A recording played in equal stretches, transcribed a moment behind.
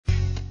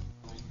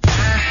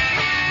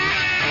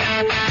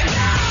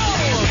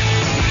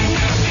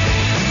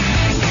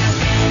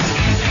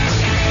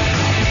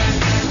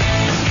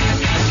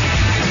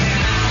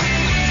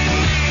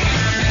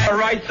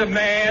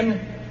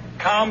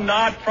come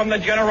not from the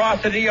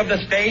generosity of the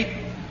state,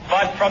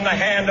 but from the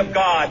hand of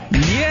God.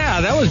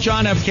 Yeah, that was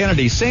John F.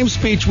 Kennedy. Same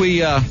speech we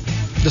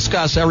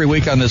discuss every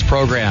week on this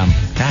program.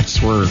 That's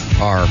where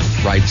our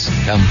rights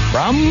come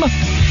from.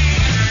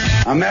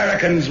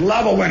 Americans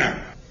love a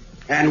winner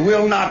and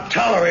will not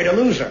tolerate a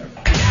loser.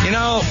 You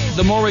know,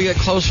 the more we get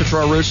closer to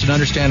our roots and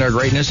understand our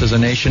greatness as a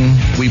nation,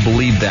 we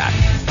believe that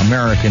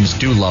Americans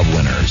do love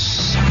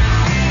winners.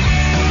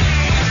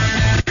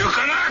 You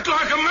can act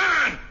like a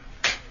man.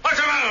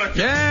 What's the matter with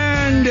you?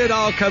 And it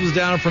all comes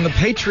down from the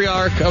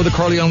patriarch of the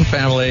Corleone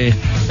family,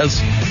 as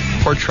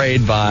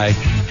portrayed by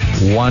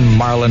one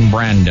Marlon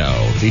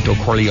Brando, Vito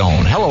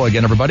Corleone. Hello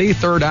again, everybody.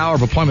 Third hour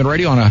of Appointment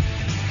Radio on a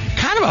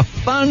kind of a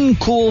fun,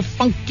 cool,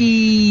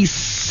 funky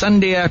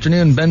Sunday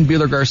afternoon. Ben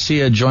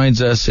Buehler-Garcia joins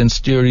us in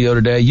studio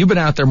today. You've been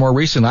out there more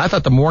recently. I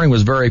thought the morning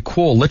was very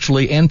cool,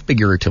 literally and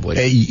figuratively.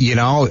 Hey, you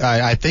know,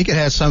 I think it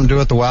has something to do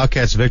with the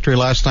Wildcats' victory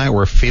last night.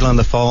 We're feeling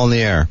the fall in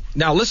the air.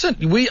 Now, listen,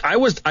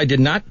 I did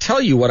not tell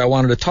you what I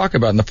wanted to talk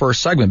about in the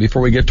first segment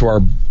before we get to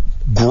our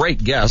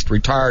great guest,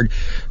 retired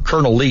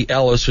Colonel Lee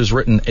Ellis, who's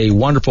written a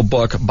wonderful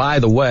book. By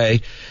the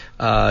way,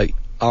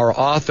 our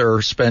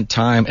author spent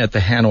time at the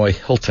Hanoi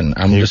Hilton.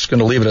 I'm just going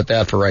to leave it at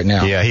that for right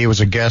now. Yeah, he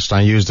was a guest. I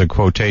used the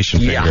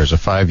quotation fingers, a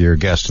 5-year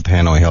guest at the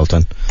Hanoi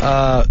Hilton.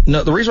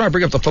 No, the reason why I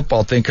bring up the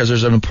football thing, because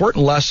there's an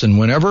important lesson.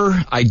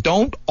 Whenever, I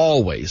don't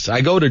always,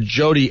 I go to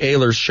Jody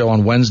Ayler's show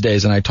on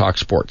Wednesdays and I talk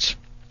sports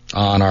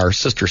on our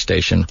sister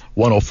station,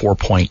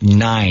 104.9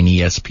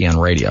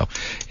 ESPN Radio.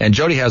 And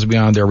Jody has me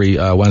on there every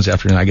Wednesday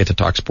afternoon. I get to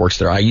talk sports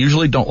there. I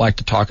usually don't like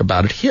to talk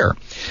about it here.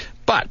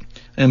 But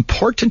an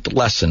important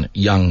lesson,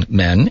 young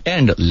men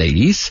and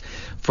ladies.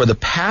 For the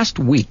past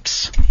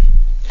weeks,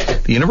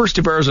 the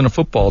University of Arizona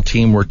football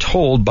team were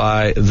told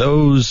by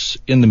those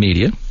in the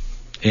media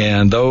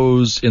and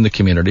those in the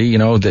community, you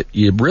know, that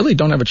you really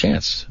don't have a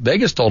chance.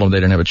 Vegas told them they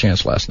didn't have a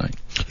chance last night.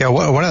 Yeah,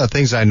 one of the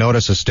things I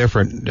noticed is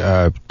different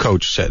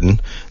coach sitting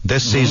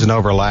this season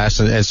over last,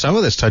 and some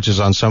of this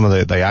touches on some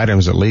of the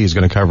items that Lee is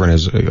going to cover in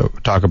his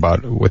talk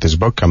about with his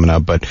book coming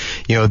up. But,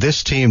 you know,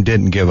 this team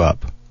didn't give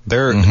up.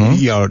 They're,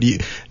 you know,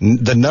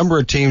 the number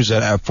of teams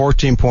that have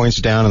 14 points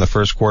down in the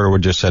first quarter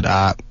would just said,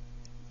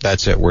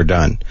 that's it, we're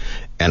done.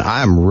 And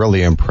I'm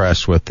really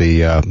impressed with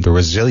the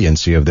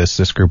resiliency of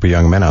this group of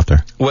young men out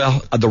there.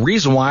 Well, the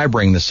reason why I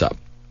bring this up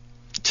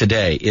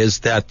today is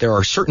that there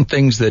are certain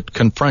things that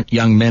confront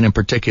young men in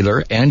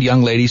particular, and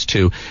young ladies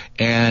too,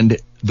 and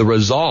the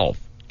resolve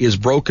is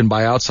broken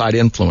by outside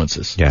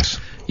influences. Yes.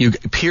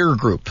 Peer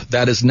group,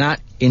 that is not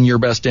in your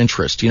best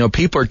interest. You know,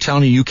 people are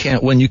telling you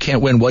can't win, you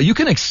can't win. Well, you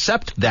can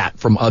accept that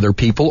from other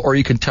people, or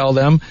you can tell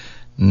them,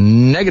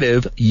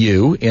 negative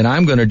you, and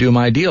I'm going to do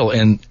my deal.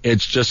 And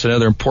it's just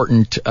another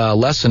important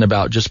lesson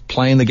about just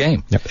playing the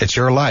game. Yep. It's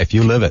your life.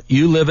 You live it.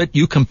 You live it.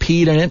 You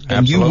compete in it, and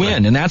Absolutely. You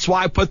win. And that's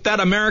why I put that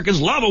Americans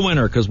love a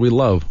winner, because we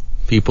love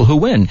people who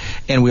win.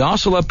 And we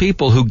also love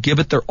people who give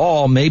it their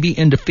all, maybe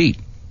in defeat.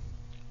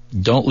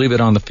 Don't leave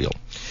it on the field.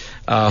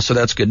 So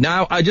that's good.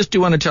 Now, I just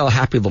do want to tell a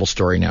happy little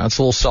story now. It's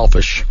a little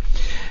selfish.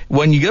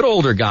 When you get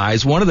older,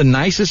 guys, one of the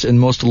nicest and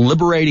most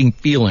liberating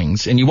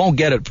feelings, and you won't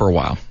get it for a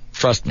while,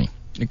 trust me,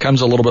 it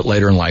comes a little bit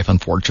later in life,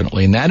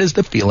 unfortunately, and that is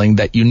the feeling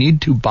that you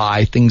need to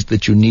buy things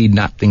that you need,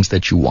 not things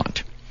that you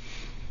want.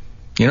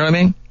 You know what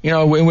I mean? You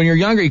know, when you're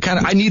younger, you kind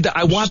of,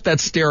 I want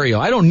that stereo.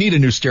 I don't need a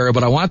new stereo,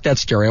 but I want that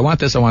stereo. I want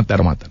this, I want that,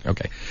 I want that.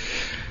 Okay.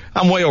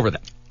 I'm way over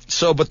that.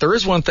 So, but there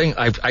is one thing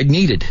I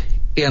needed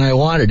and I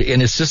wanted,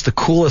 and it's just the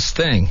coolest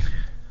thing.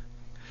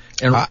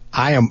 And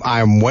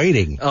I'm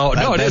waiting. Oh,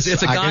 no, it is.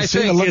 It's a guy thing. I can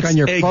see the look on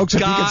your folks. If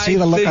you can see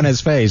the look on his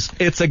face.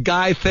 It's a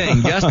guy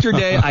thing.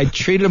 Yesterday, I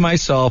treated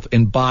myself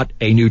and bought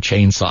a new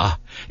chainsaw.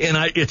 And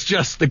it's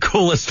just the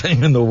coolest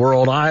thing in the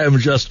world.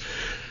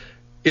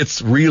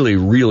 It's really,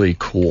 really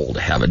cool to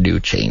have a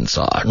new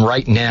chainsaw. And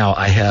right now,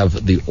 I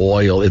have the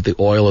oil. The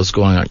oil is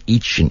going on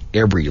each and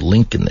every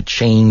link in the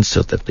chain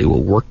so that they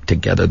will work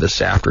together this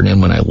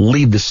afternoon. When I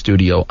leave the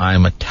studio,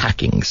 I'm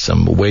attacking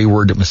some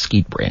wayward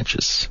mesquite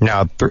branches.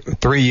 Now,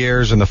 3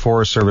 years in the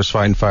Forest Service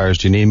fighting fires.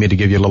 Do you need me to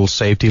give you a little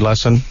safety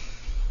lesson?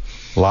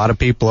 A lot of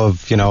people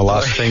have,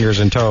 lost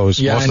fingers and toes,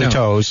 yeah, mostly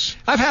toes.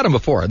 I've had them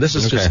before. This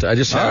is okay. I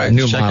just had a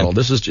new model.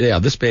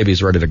 This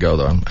baby's ready to go,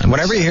 though.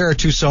 Whenever you hear a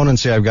Tucson and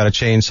say I've got a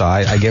chainsaw,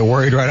 I get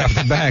worried right off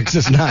the bat, because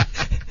it's not,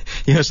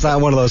 it's not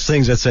one of those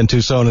things that's in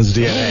Tucsonan's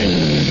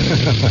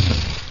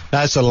DNA.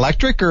 That's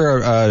electric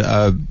or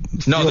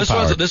no,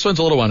 this one's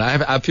a little one. I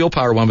have a fuel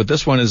power one, but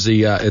this one is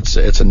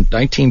it's a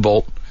 19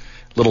 volt.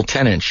 Little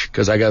 10-inch,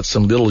 because I got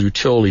some little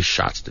utility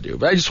shots to do.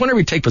 But I just, whenever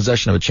we take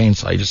possession of a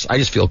chainsaw, I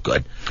just feel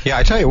good. Yeah,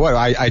 I tell you what,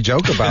 I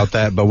joke about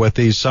that, but with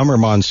these summer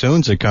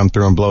monsoons that come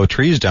through and blow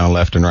trees down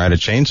left and right, a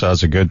chainsaw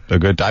is a good.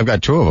 I've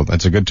got two of them.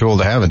 It's a good tool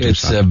to have in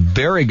Tucson. It's a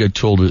very good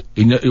tool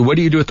to. What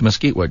do you do with the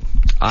mesquite wood?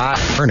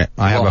 Burn it.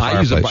 I have a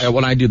fireplace.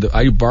 When I do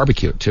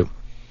barbecue it too.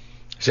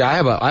 See, I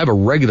have a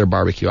regular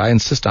barbecue. I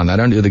insist on that.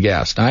 I don't do the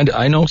gas. Now,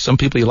 I know some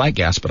people you like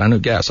gas, but I know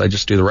gas. I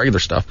just do the regular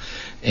stuff,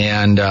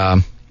 and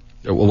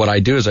what I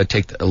do is I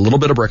take a little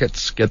bit of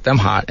briquettes, get them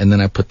hot, and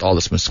then I put all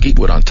this mesquite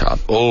wood on top.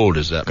 Oh,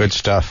 does that good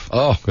stuff?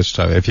 Oh, good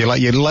stuff. If you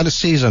let it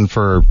season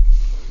for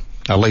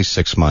at least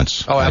 6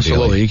 months. Oh,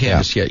 absolutely. Ideally. You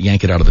can't just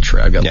yank it out of the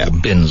tray. I've got little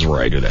bins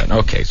where I do that.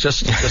 Okay,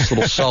 just this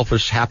little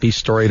selfish, happy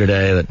story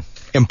today. That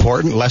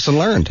important lesson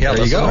learned. Yeah,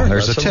 there you go.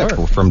 There's a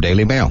tip from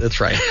Daily Mail. That's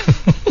right.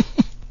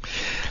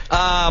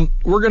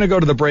 We're going to go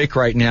to the break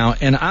right now,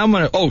 and I'm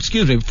going to,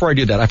 excuse me, before I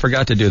do that, I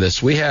forgot to do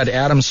this. We had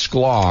Adam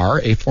Sklar,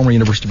 a former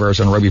University of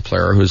Arizona rugby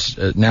player who's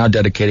now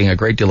dedicating a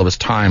great deal of his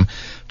time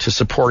to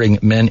supporting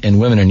men and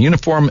women in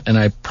uniform, and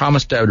I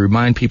promised I would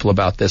remind people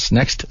about this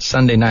next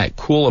Sunday night,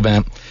 cool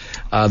event.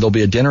 There'll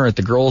be a dinner at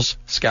the Girls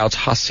Scouts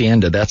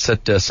Hacienda. That's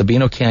at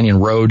Sabino Canyon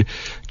Road.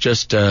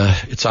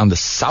 It's on the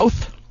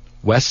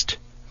southwest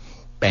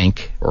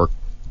bank or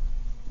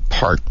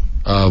part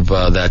of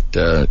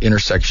that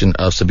intersection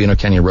of Sabino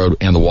Canyon Road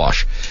and the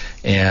Wash.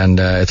 And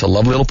it's a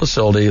lovely little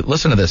facility.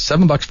 Listen to this,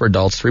 $7 for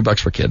adults, $3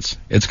 for kids.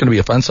 It's going to be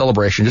a fun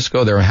celebration. Just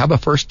go there and have a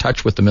first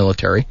touch with the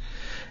military.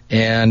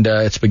 And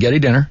it's spaghetti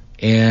dinner.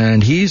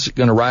 And he's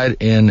going to ride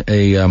in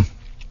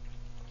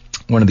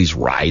one of these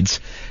rides.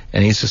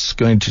 And he's just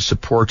going to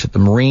support the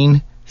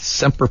Marine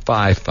Semper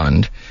Fi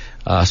Fund,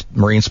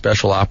 Marine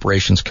Special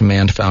Operations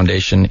Command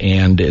Foundation,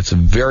 and it's a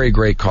very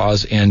great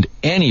cause. And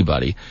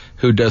anybody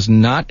who does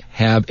not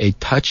have a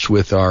touch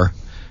with our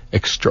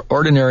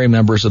extraordinary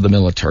members of the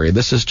military,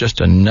 this is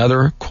just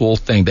another cool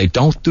thing. They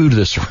don't do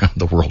this around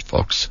the world,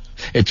 folks.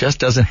 It just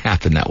doesn't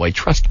happen that way.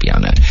 Trust me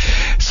on that.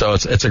 So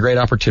it's a great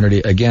opportunity.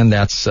 Again,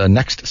 that's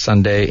next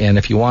Sunday. And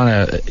if you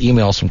want to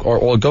email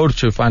or go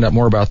to find out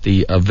more about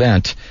the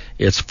event,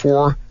 it's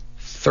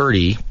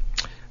 4:30.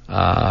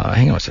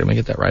 Hang on a second. Let me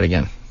get that right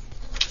again.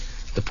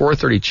 The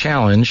 4:30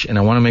 challenge, and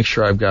I want to make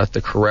sure I've got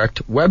the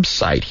correct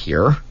website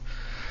here.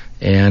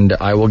 And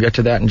I will get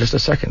to that in just a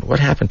second. What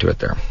happened to it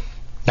there?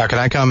 Now, can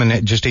I come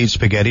and just eat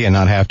spaghetti and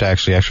not have to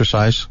actually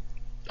exercise?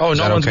 Oh,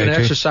 no one's going to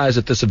exercise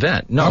at this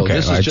event. No, okay,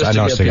 this is just I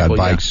noticed they got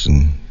bikes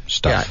and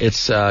stuff.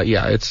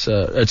 Yeah,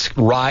 it's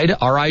Ride,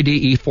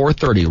 RIDE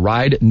 430,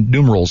 Ride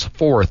numerals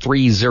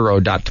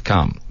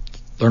 430.com.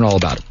 Learn all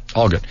about it.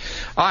 All good.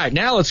 All right,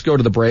 now let's go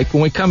to the break.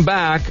 When we come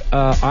back,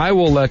 I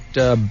will let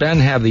Ben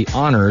have the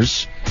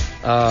honors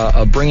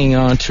of bringing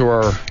on to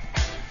our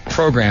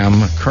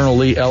program Colonel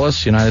Lee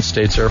Ellis, United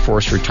States Air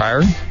Force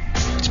retired.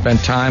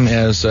 Spent time,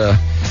 as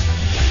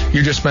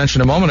you just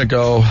mentioned a moment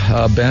ago,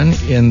 Ben,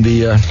 in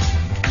the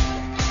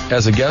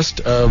as a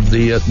guest of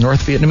the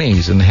North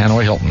Vietnamese in the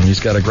Hanoi Hilton.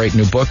 He's got a great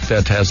new book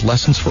that has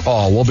lessons for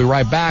all. We'll be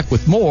right back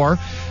with more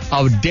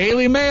of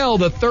Daily Mail,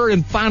 the third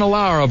and final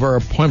hour of our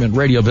appointment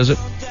radio visit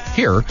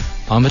here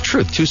on The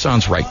Truth,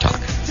 Tucson's Right Talk.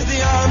 To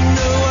the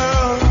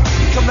underworld,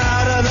 come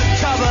out of the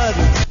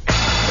cupboard.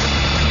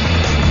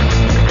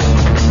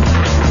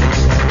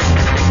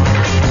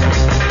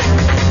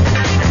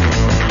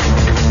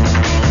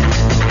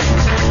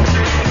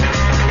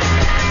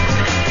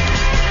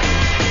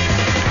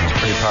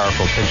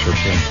 Powerful picture,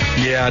 too.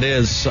 Yeah, it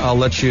is. I'll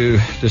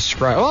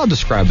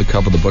describe the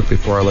cover of the book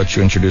before I let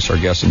you introduce our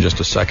guest in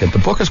just a second. The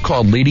book is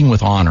called Leading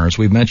with Honor. As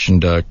we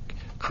mentioned,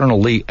 Colonel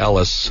Lee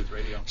Ellis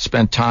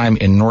spent time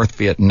in North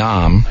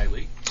Vietnam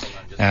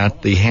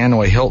at the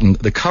Hanoi Hilton.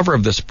 The cover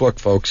of this book,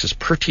 folks, is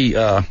pretty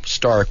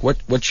stark.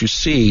 What you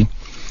see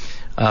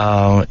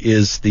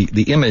is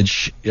the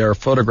image or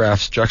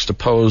photographs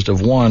juxtaposed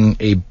of one,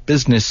 a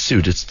business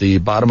suit. It's the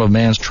bottom of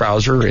man's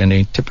trouser and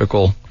a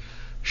typical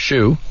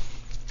shoe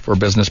for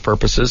business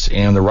purposes,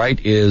 and the right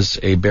is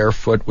a bare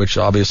foot, which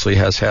obviously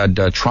has had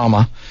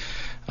trauma,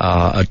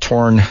 a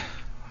torn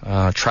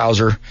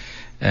trouser,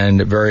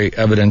 and very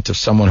evident of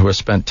someone who has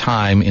spent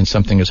time in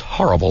something as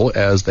horrible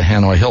as the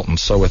Hanoi Hilton.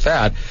 So with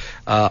that,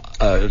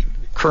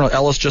 Colonel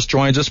Ellis just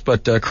joins us,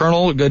 but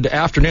Colonel, good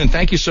afternoon.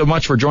 Thank you so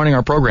much for joining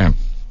our program.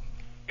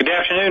 Good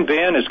afternoon,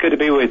 Ben. It's good to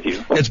be with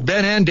you. It's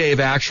Ben and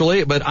Dave,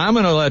 actually, but I'm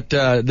going to let,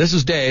 this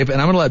is Dave,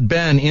 and I'm going to let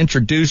Ben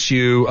introduce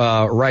you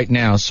right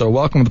now. So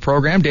welcome to the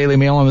program, Daily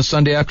Mail on this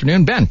Sunday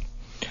afternoon. Ben.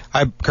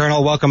 Hi,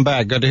 Colonel. Welcome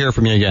back. Good to hear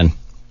from you again.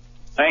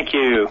 Thank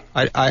you.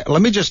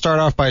 Let me just start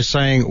off by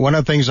saying one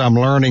of the things I'm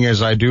learning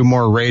as I do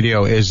more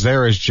radio is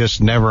there is just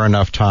never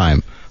enough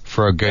time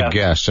for a good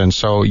guest. And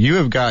so you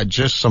have got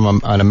just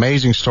an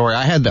amazing story.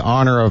 I had the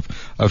honor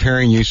of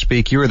hearing you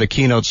speak. You were the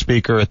keynote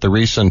speaker at the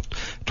recent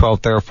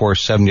 12th Air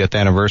Force 70th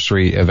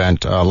anniversary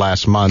event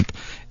last month.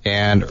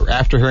 And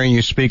after hearing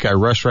you speak, I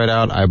rushed right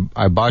out.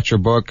 I bought your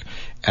book,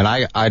 and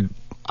I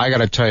got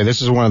to tell you,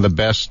 this is one of the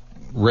best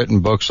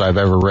written books I've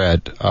ever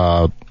read.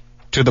 To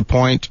the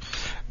point.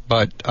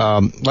 But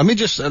let me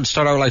just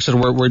start out, like I said,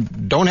 we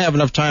don't have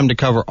enough time to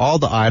cover all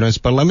the items,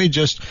 but let me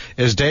just,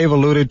 as Dave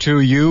alluded to,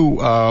 you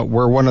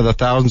were one of the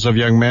thousands of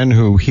young men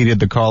who heeded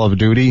the call of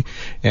duty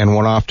and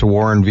went off to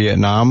war in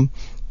Vietnam.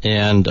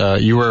 And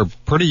you were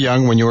pretty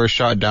young when you were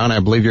shot down. I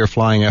believe you were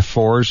flying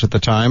F-4s at the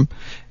time.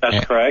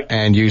 That's correct.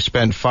 And you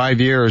spent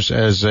 5 years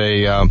as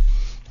a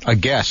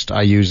guest,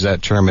 I use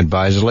that term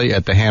advisedly,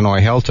 at the Hanoi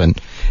Hilton.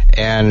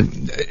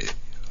 And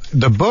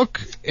the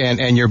book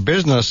and your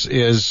business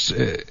is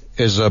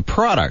is a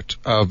product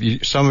of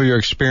some of your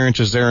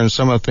experiences there and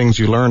some of the things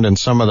you learned and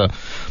some of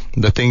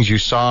the things you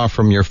saw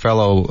from your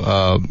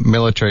fellow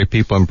military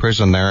people in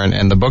prison there.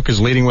 And the book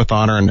is Leading with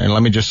Honor. And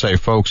let me just say,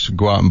 folks,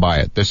 go out and buy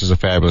it. This is a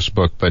fabulous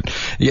book. But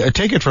yeah,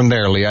 take it from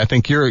there, Lee. I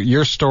think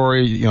your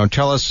story,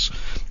 tell us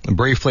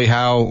briefly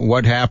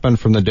what happened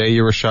from the day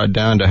you were shot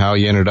down to how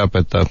you ended up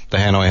at the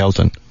Hanoi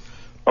Hilton.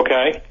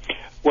 Okay.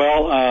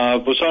 Well, I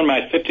was on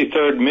my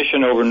 53rd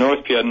mission over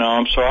North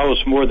Vietnam, so I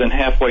was more than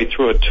halfway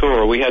through a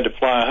tour. We had to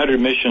fly 100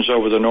 missions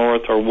over the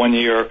North or 1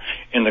 year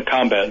in the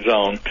combat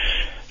zone.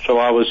 So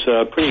I was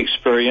pretty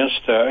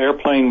experienced.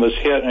 Airplane was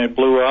hit and it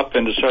blew up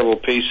into several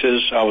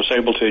pieces. I was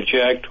able to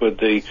eject with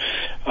the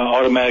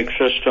automatic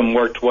system,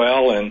 worked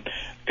well, and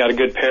got a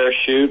good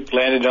parachute,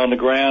 landed on the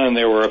ground, and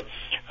there were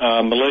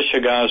militia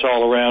guys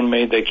all around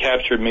me. They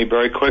captured me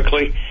very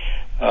quickly.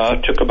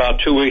 Took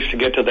about 2 weeks to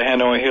get to the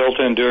Hanoi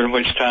Hilton, during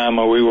which time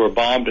we were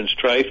bombed and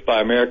strafed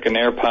by American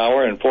air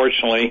power. And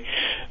fortunately,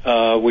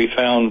 we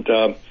found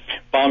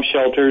bomb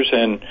shelters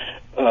and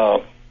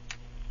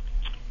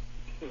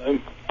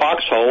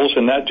foxholes,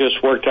 and that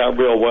just worked out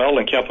real well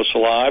and kept us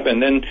alive.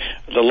 And then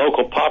the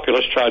local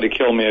populace tried to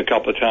kill me a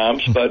couple of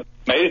times, but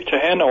made it to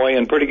Hanoi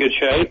in pretty good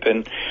shape.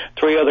 And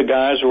 3 other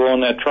guys were on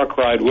that truck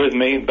ride with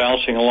me,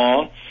 bouncing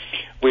along.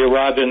 We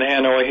arrived in the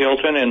Hanoi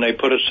Hilton, and they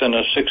put us in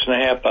a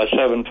 6.5 by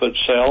 7 foot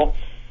cell,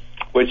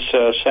 which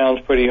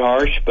sounds pretty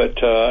harsh,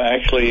 but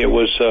actually it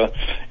was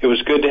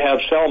good to have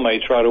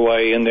cellmates right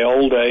away. In the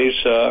old days,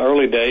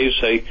 early days,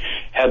 they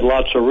had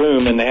lots of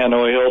room in the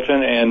Hanoi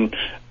Hilton, and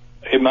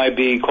it might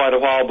be quite a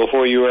while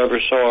before you ever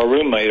saw a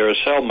roommate or a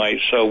cellmate.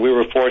 So we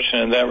were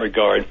fortunate in that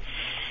regard.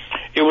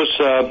 It was,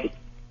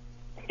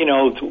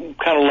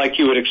 kind of like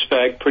you would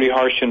expect, pretty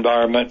harsh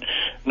environment,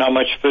 not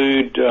much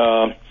food.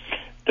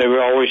 They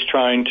were always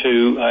trying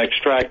to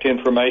extract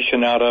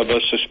information out of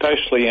us,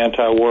 especially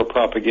anti-war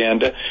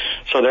propaganda.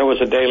 So there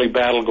was a daily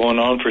battle going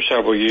on for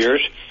several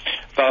years.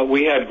 But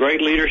we had great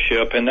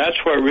leadership, and that's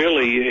what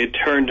really it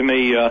turned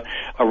me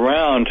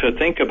around to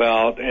think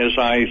about as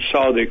I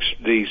saw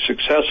the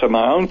success of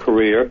my own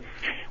career,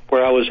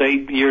 where I was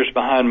 8 years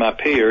behind my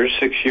peers,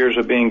 6 years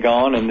of being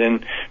gone, and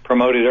then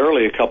promoted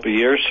early a couple of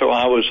years. So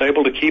I was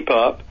able to keep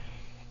up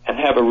and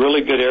have a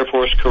really good Air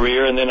Force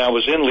career. And then I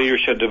was in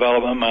leadership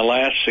development my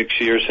last 6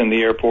 years in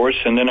the Air Force,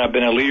 and then I've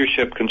been a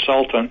leadership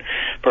consultant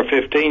for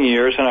 15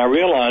 years, and I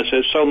realized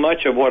that so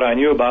much of what I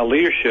knew about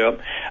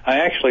leadership I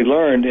actually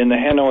learned in the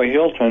Hanoi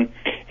Hilton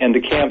and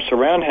the camps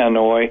around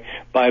Hanoi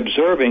by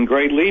observing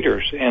great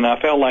leaders, and I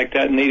felt like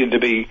that needed to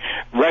be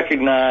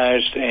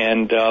recognized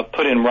and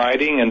put in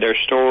writing and their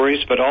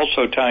stories, but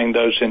also tying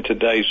those in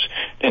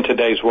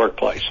today's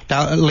workplace.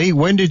 Now, Lee,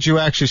 when did you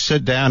actually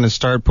sit down and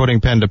start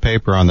putting pen to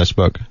paper on this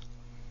book?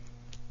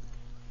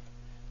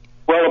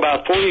 Well,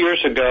 about 4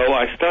 years ago,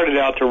 I started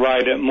out to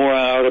write a more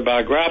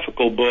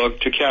autobiographical book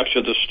to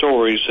capture the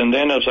stories, and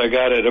then as I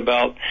got it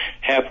about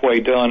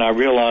halfway done, I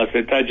realized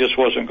that just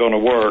wasn't going to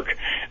work,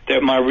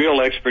 that my real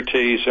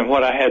expertise and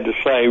what I had to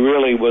say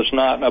really was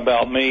not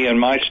about me and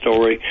my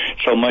story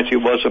so much it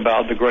was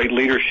about the great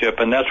leadership,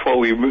 and that's what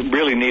we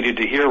really needed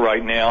to hear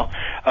right now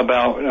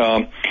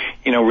about,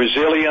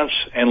 resilience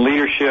and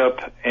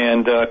leadership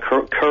and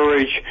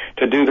courage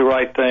to do the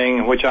right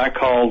thing, which I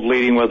called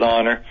leading with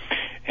honor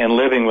and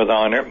living with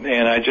honor.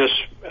 And I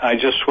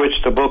just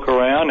switched the book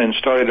around and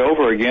started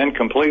over again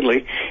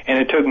completely, and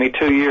it took me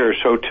 2 years.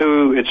 So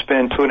it's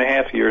been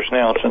 2.5 years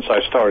now since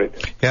I started.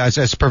 Yeah,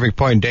 that's a perfect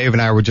point. Dave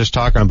and I were just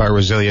talking about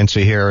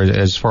resiliency here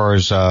as far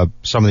as some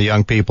of the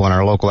young people in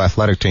our local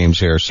athletic teams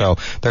here. So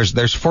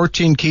there's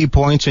 14 key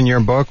points in your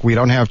book. We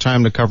don't have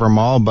time to cover them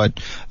all, but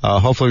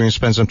hopefully we can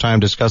spend some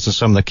time discussing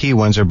some of the key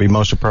ones that would be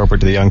most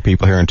appropriate to the young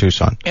people here in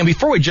Tucson. And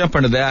before we jump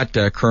into that,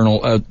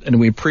 Colonel, and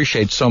we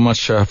appreciate so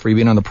much for you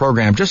being on the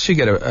program, just so you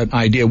get an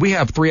idea, we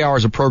have 3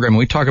 hours of program.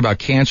 We talk about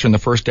cancer in the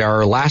first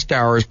hour. Last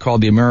hour is called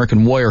The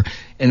American Warrior,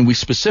 and we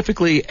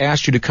specifically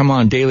asked you to come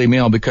on Daily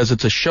Mail because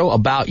it's a show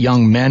about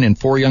young men and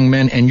for young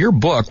men. And your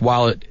book,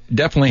 while it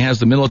definitely has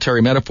the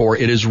military metaphor,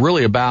 it is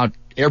really about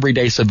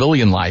everyday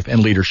civilian life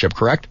and leadership,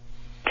 correct?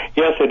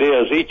 Yes, it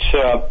is.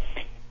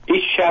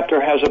 Each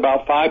chapter has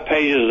about 5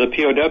 pages of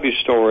POW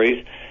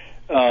stories,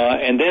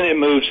 and then it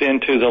moves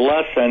into the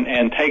lesson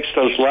and takes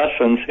those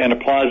lessons and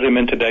applies them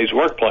in today's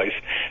workplace.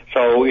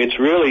 So it's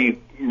really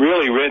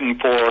written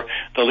for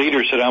the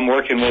leaders that I'm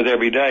working with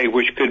every day,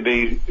 which could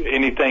be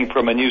anything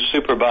from a new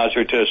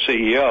supervisor to a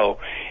CEO.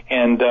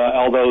 And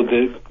although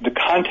the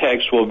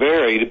context will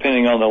vary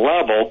depending on the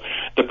level,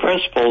 the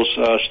principles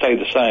stay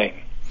the same.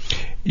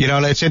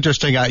 It's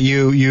interesting.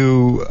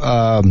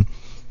 You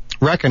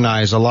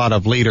recognize a lot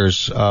of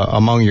leaders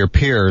among your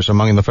peers,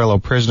 among the fellow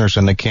prisoners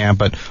in the camp.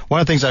 But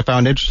one of the things I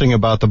found interesting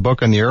about the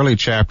book in the early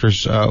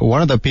chapters,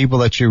 one of the people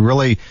that you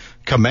really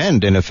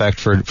commend, in effect,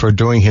 for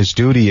doing his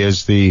duty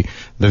is the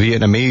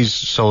Vietnamese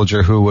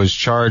soldier who was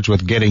charged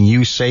with getting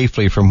you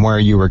safely from where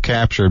you were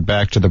captured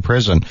back to the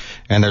prison.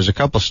 And there's a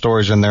couple of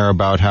stories in there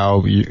about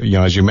how,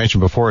 as you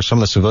mentioned before, some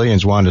of the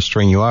civilians wanted to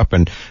string you up.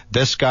 And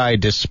this guy,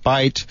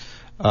 despite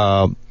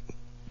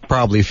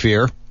probably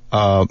fear,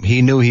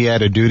 he knew he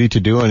had a duty to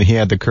do, and he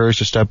had the courage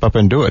to step up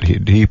and do it.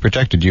 He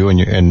protected you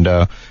and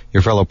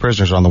your fellow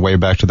prisoners on the way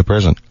back to the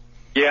prison.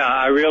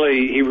 Yeah,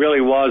 he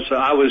really was.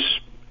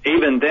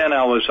 Even then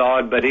I was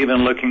odd, but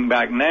even looking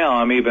back now,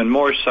 I'm even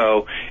more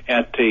so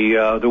at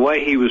the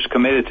way he was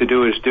committed to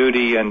do his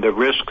duty and the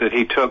risk that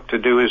he took to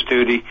do his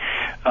duty.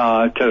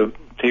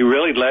 He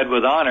really led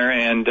with honor,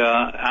 and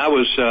I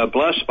was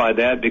blessed by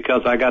that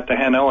because I got to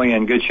Hanoi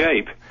in good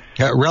shape.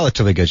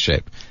 Relatively good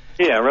shape.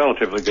 Yeah,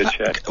 relatively good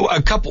shape.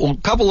 A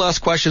couple last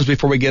questions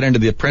before we get into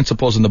the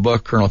principles in the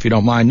book, Colonel, if you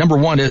don't mind. Number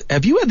one,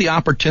 have you had the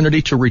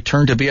opportunity to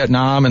return to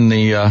Vietnam in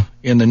the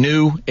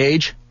new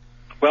age?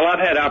 Well,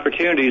 I've had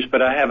opportunities,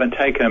 but I haven't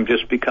taken them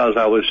just because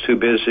I was too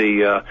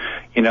busy. As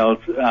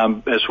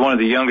one of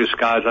the youngest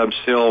guys, I'm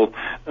still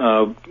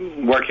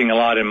working a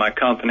lot in my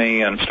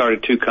company and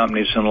started 2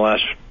 companies in the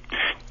last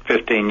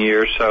 15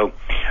 years. So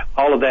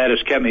all of that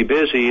has kept me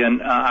busy,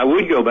 and I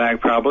would go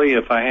back probably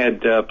if I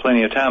had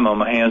plenty of time on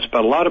my hands.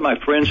 But a lot of my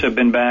friends have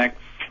been back.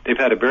 They've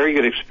had a very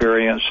good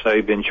experience.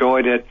 They've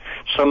enjoyed it.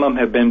 Some of them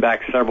have been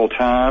back several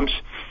times.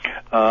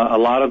 A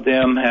lot of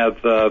them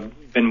have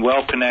been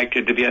well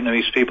connected to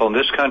Vietnamese people in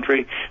this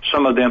country.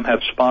 Some of them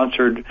have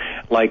sponsored,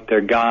 like their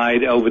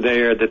guide over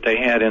there that they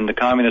had in the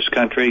communist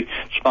country,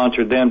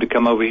 sponsored them to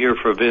come over here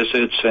for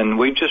visits, and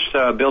we just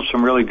built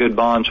some really good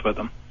bonds with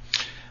them.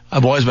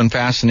 I've always been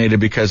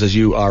fascinated because, as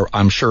you are,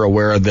 I'm sure,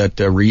 aware that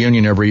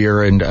reunion every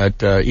year at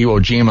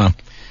Iwo Jima,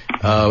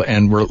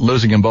 and we're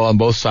losing on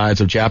both sides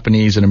of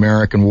Japanese and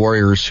American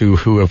warriors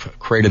who have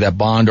created that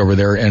bond over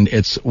there. And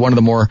it's one of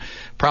the more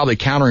probably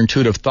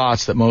counterintuitive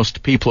thoughts that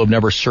most people who have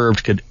never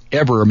served could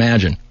ever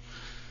imagine.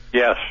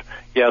 Yes.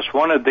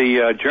 One of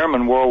the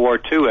German World War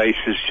II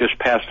aces just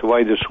passed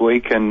away this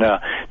week, and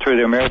through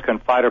the American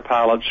Fighter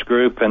Pilots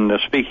Group and the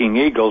Speaking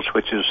Eagles,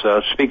 which is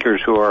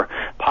speakers who are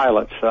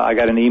pilots, I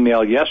got an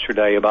email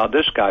yesterday about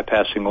this guy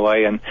passing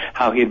away and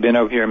how he had been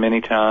over here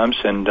many times,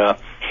 and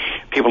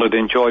people had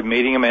enjoyed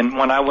meeting him. And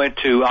when I went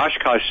to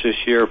Oshkosh this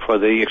year for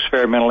the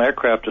Experimental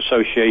Aircraft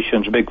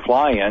Association's big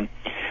fly-in,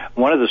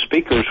 one of the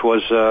speakers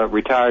was a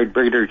retired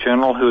brigadier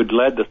general who had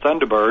led the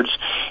Thunderbirds,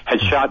 had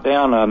shot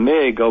down a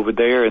MiG over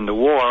there in the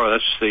war.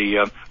 That's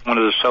one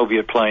of the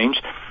Soviet planes.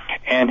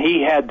 And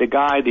he had the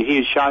guy that he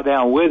had shot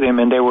down with him,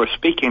 and they were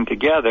speaking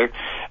together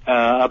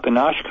up in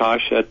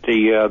Oshkosh at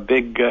the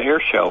big air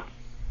show.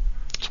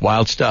 It's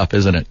wild stuff,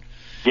 isn't it?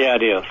 Yeah,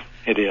 it is.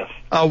 It is.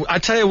 Oh, I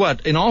tell you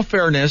what, in all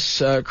fairness,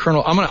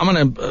 Colonel, I'm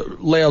going to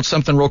lay out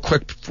something real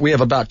quick. We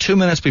have about 2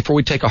 minutes before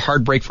we take a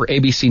hard break for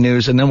ABC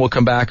News, and then we'll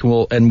come back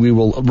and we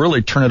will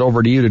really turn it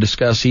over to you to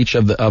discuss each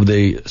of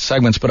the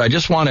segments. But I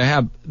just want to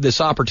have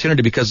this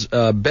opportunity because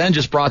Ben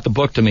just brought the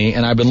book to me,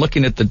 and I've been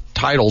looking at the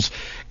titles,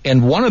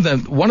 and one of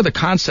the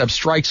concepts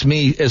strikes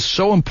me as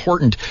so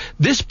important.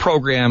 This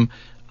program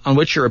on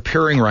which you're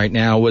appearing right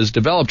now was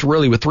developed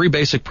really with 3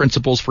 basic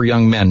principles for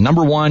young men.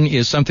 Number 1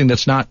 is something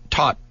that's not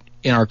taught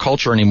in our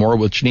culture anymore,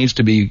 which needs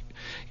to be,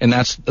 and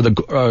that's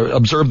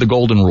observe the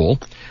golden rule.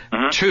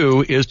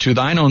 2 is to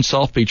thine own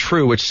self be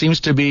true, which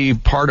seems to be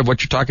part of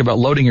what you're talking about,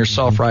 loading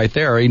yourself right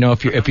there. You know,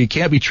 if you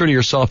can't be true to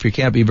yourself, you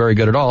can't be very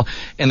good at all.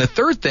 And the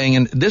third thing,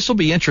 and this will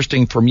be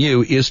interesting from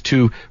you, is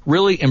to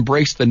really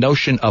embrace the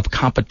notion of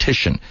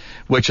competition,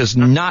 which is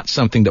not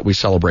something that we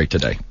celebrate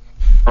today.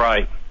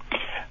 Right.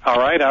 All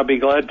right, I'll be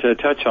glad to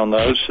touch on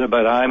those,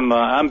 but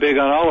I'm big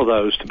on all of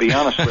those, to be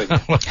honest with you.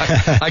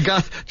 I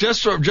got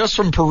just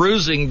from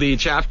perusing the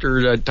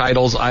chapter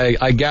titles,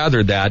 I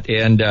gathered that,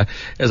 and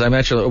as I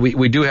mentioned,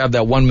 we do have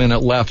that 1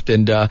 minute left,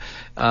 and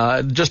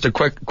just a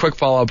quick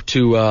follow up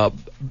to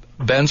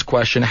Ben's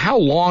question: how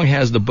long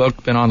has the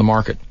book been on the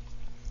market?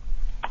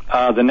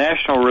 The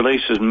national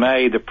release is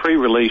May. The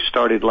pre-release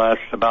started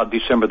about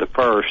December the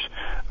 1st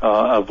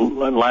of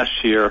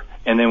last year,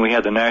 and then we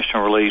had the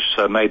national release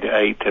May the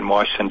 8th in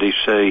Washington,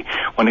 D.C.,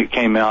 when it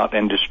came out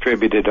and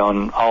distributed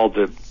on all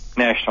the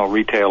national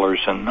retailers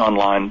and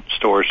online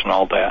stores and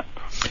all that.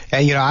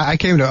 And, you know, I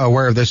came to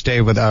aware of this,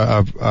 Dave, with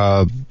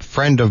a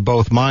friend of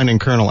both mine and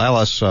Colonel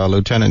Ellis,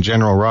 Lieutenant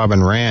General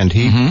Robin Rand.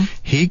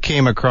 He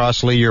came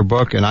across, Lee, your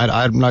book, and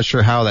I'm not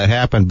sure how that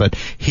happened, but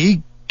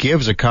he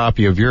gives a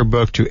copy of your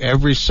book to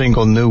every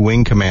single new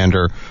wing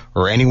commander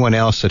or anyone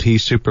else that he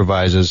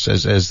supervises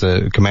as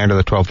the commander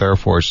of the 12th Air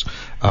Force,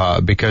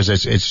 because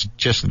it's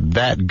just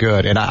that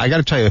good. And I got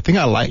to tell you, the thing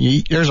I like,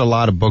 there's a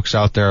lot of books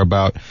out there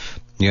about,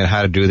 you know,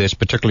 how to do this,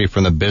 particularly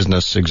from the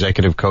business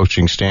executive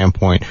coaching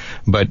standpoint.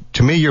 But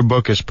to me, your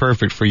book is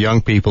perfect for young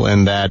people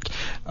in that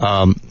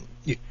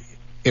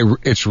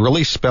it's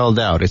really spelled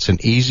out. It's an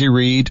easy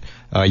read.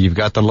 You've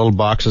got the little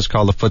boxes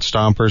called the foot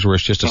stompers, where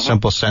it's just a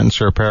simple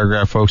sentence or a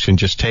paragraph. Folks can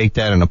just take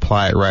that and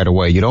apply it right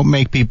away. You don't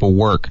make people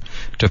work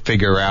to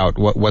figure out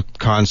what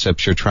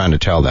concepts you're trying to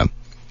tell them.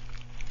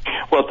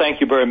 Well,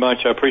 thank you very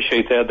much. I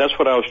appreciate that. That's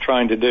what I was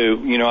trying to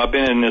do. You know, I've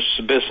been in this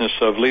business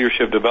of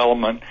leadership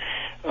development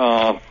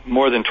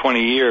more than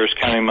 20 years,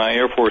 counting my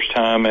Air Force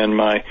time and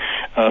my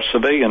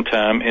civilian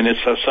time, and it's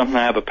something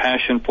I have a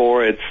passion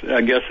for.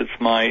 I guess it's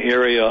my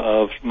area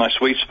of my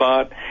sweet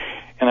spot,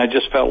 And I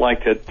just felt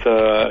like that,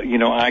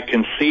 I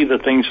can see the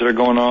things that are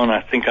going on.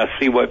 I think I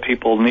see what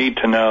people need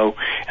to know,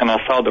 and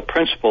I saw the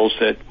principles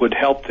that would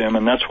help them,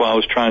 and that's what I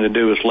was trying to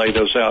do, is lay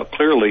those out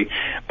clearly,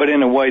 but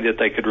in a way that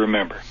they could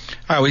remember.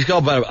 All right, we've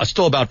got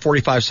still about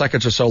 45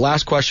 seconds or so.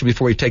 Last question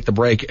before we take the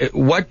break.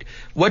 What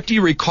do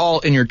you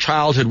recall in your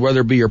childhood, whether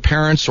it be your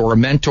parents or a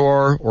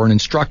mentor or an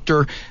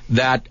instructor,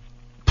 that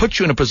put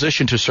you in a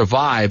position to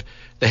survive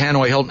the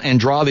Hanoi Hilton and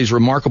draw these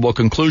remarkable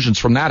conclusions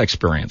from that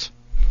experience?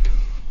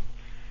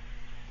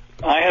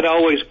 I had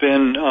always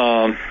been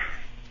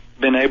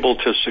able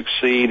to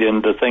succeed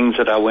in the things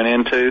that I went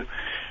into,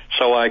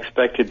 so I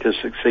expected to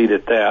succeed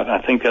at that.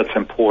 I think that's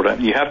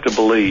important. You have to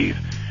believe.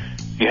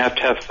 You have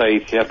to have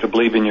faith. You have to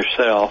believe in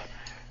yourself.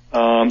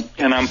 And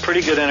I'm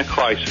pretty good in a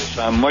crisis.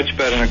 I'm much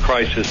better in a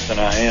crisis than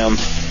I am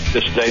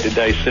just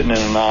day-to-day sitting in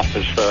an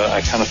office.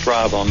 I kind of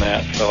thrive on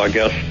that, so I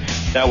guess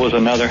that was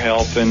another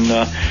help. And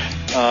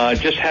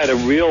just had a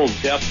real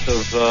depth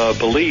of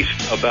belief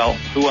about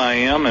who I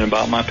am and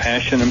about my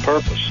passion and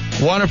purpose.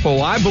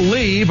 Wonderful. I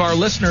believe our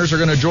listeners are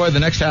going to enjoy the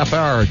next half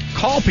hour.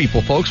 Call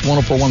people, folks.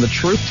 104.1 The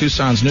Truth,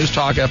 Tucson's News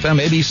Talk FM.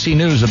 ABC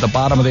News at the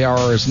bottom of the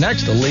hour is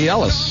next to Lee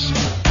Ellis.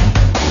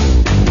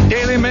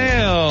 Daily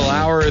Mail,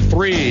 Hour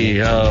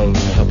 3 of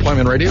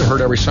Appointment Radio,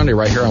 heard every Sunday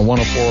right here on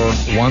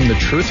 104.1 The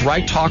Truth,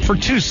 right talk for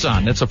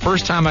Tucson. It's the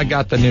first time I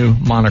got the new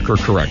moniker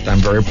correct. I'm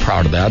very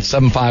proud of that.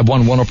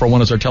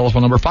 751-1041 is our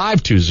telephone number,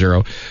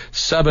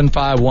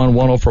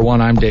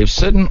 520-751-1041. I'm Dave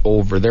Sitton.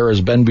 Over there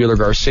is Ben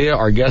Buehler-Garcia.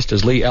 Our guest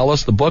is Lee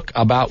Ellis. The book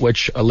about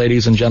which,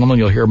 ladies and gentlemen,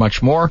 you'll hear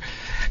much more,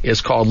 is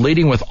called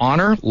Leading with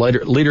Honor,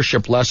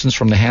 Leadership Lessons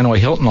from the Hanoi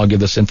Hilton. I'll give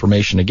this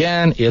information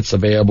again. It's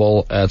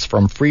available. It's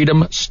from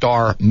Freedom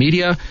Star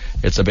Media.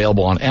 It's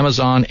available on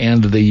Amazon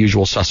and the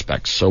usual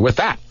suspects. So with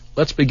that,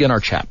 let's begin our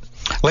chat.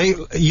 Lee,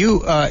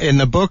 you in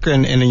the book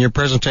and in your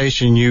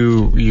presentation,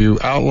 you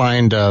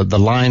outlined the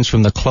lines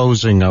from the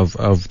closing of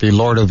the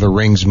Lord of the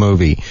Rings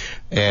movie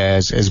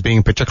as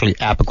being particularly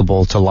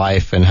applicable to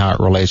life and how it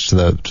relates to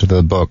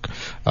the book.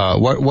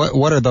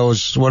 What are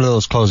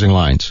those closing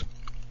lines?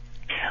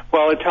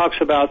 Well, it talks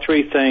about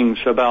three things.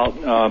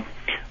 About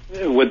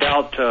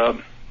without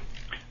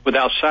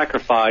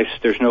sacrifice,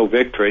 there's no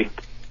victory.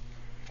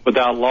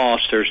 Without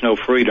loss, there's no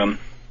freedom.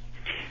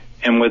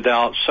 And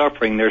without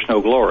suffering, there's no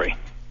glory.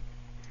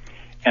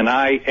 And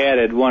I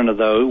added one to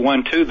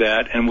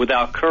that, and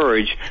without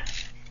courage,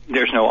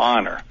 there's no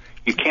honor.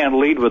 You can't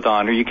lead with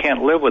honor. You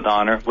can't live with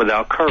honor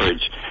without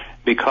courage,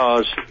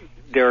 because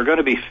there are going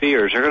to be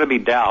fears. There are going to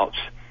be doubts.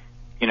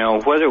 You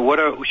know,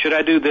 should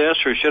I do this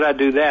or should I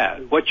do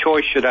that? What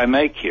choice should I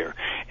make here?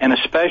 And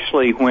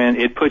especially when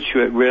it puts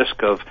you at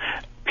risk of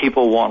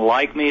people won't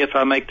like me if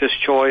I make this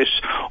choice,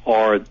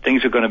 or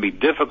things are going to be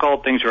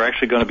difficult, things are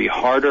actually going to be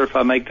harder if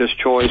I make this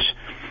choice.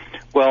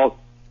 Well,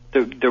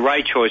 the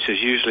right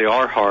choices usually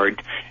are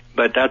hard,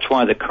 but that's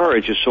why the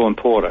courage is so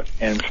important.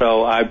 And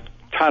so I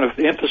kind of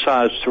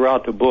emphasized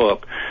throughout the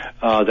book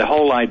the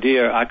whole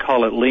idea, I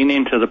call it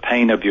leaning to the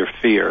pain of your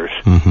fears.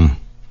 Mm-hmm.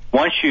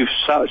 Once you've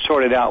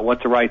sorted out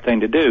what the right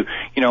thing to do,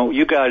 you know,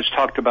 you guys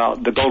talked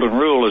about the golden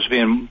rule as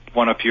being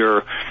one of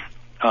your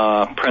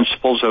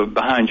principles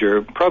behind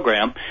your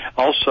program.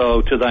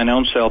 Also, to thine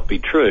own self be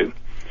true.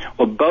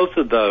 Well, both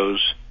of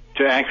those,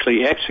 to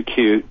actually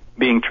execute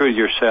being true to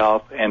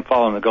yourself and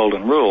following the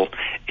golden rule,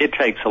 it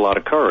takes a lot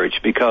of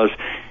courage, because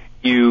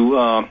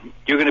you're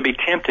going to be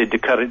tempted to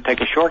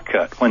take a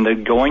shortcut. When the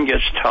going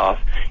gets tough,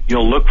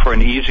 you'll look for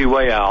an easy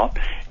way out.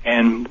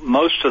 And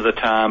most of the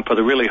time, for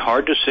the really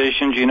hard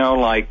decisions, you know,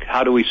 like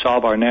how do we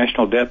solve our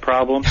national debt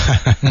problem?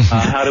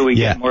 How do we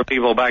get more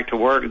people back to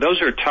work? Those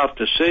are tough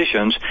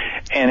decisions,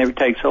 and it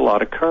takes a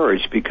lot of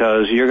courage,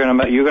 because you're going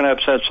to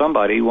upset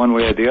somebody one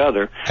way or the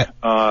other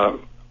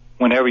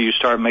whenever you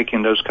start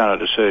making those kind of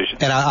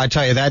decisions. And I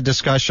tell you, that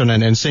discussion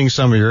and seeing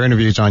some of your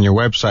interviews on your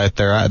website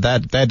there,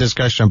 that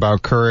discussion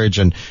about courage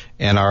and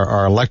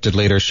our elected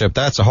leadership,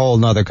 that's a whole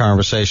nother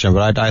conversation,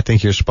 but I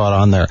think you're spot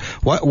on there.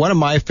 One of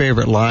my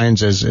favorite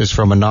lines is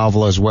from a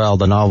novel as well,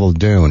 the novel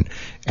Dune.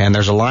 And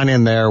there's a line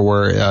in there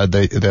where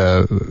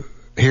the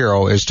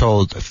hero is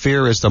told,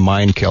 fear is the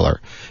mind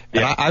killer.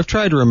 Yeah. And I've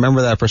tried to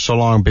remember that for so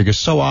long, because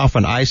so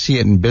often I see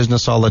it in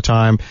business all the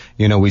time.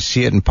 You know, we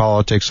see it in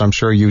politics. I'm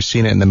sure you've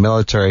seen it in the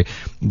military,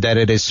 that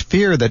it is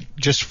fear that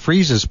just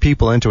freezes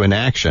people into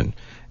inaction.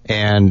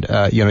 And,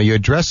 you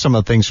address some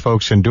of the things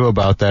folks can do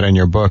about that in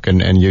your book,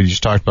 and you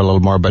just talked about it a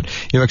little more, but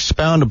you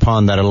expound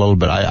upon that a little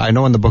bit. I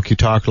know in the book you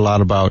talked a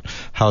lot about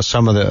how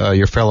some of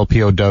your fellow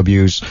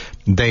POWs,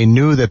 they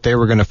knew that they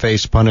were going to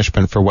face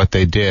punishment for what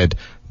they did,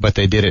 but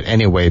they did it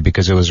anyway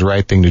because it was the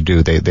right thing to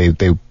do.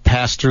 They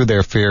passed through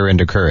their fear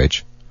into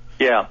courage.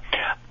 Yeah.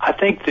 I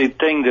think the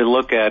thing to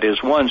look at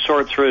is, one,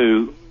 sort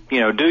through, do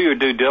your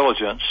due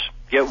diligence.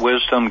 Get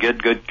wisdom,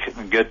 get good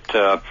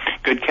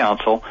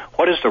counsel.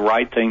 What is the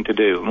right thing to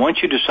do? And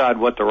once you decide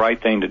what the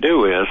right thing to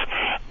do is,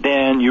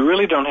 then you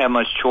really don't have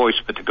much choice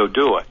but to go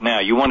do it.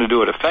 Now, you want to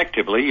do it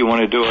effectively. You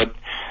want to do it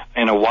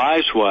in a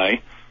wise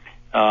way.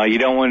 You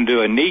don't want to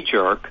do a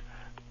knee-jerk.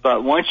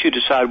 But once you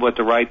decide what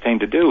the right thing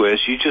to do is,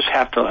 you just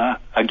have to,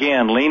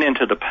 again, lean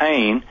into the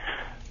pain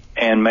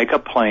and make a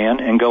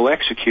plan and go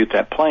execute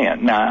that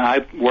plan. Now,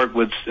 I work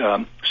with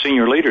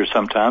senior leaders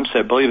sometimes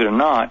that, believe it or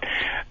not,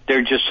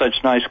 they're just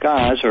such nice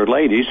guys or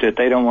ladies that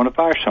they don't want to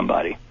fire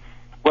somebody.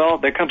 Well,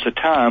 there comes a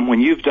time when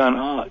you've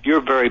done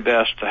your very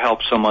best to help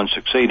someone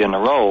succeed in a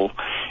role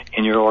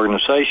in your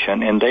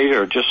organization, and they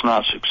are just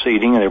not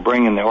succeeding, and they're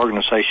bringing the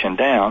organization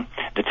down,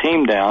 the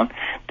team down,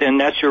 then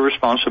that's your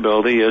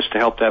responsibility, is to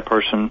help that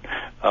person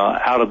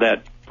out of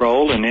that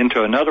role and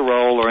into another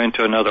role or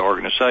into another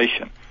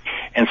organization.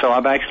 And so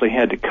I've actually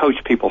had to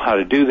coach people how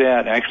to do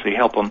that, actually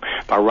help them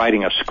by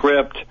writing a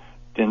script,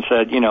 and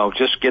said,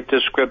 just get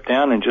this script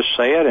down and just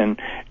say it,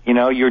 and,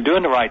 you're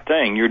doing the right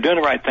thing. You're doing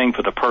the right thing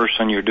for the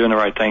person. You're doing the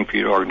right thing for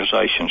your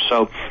organization.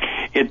 So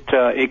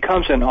it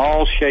comes in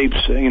all shapes.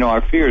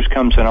 Our fears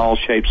comes in all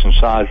shapes and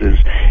sizes.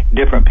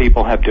 Different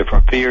people have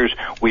different fears.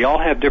 We all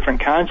have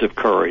different kinds of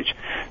courage.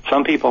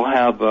 Some people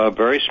have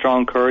very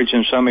strong courage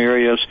in some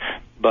areas,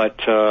 but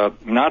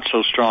not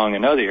so strong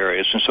in other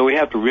areas. And so we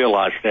have to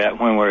realize that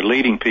when we're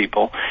leading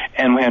people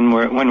and when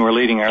we're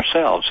leading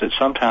ourselves, that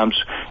sometimes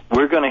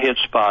we're going to hit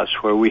spots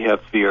where we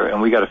have fear,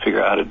 and we got to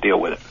figure out how to deal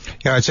with it.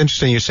 Yeah, it's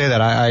interesting you say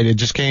that. It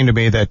just came to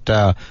me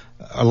that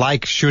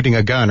like shooting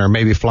a gun or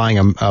maybe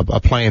flying a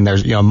plane,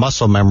 there's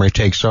muscle memory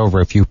takes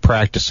over if you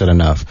practice it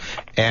enough.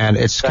 And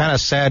it's kind of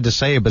sad to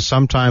say, but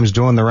sometimes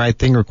doing the right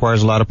thing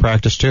requires a lot of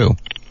practice too.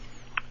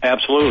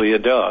 Absolutely,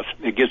 it does.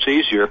 It gets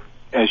easier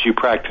as you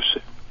practice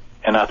it.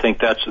 And I think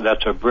that's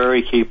a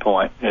very key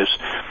point.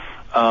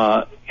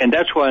 And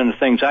that's one of the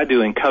things I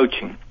do in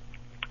coaching.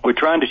 We're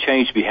trying to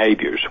change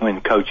behaviors when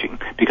coaching,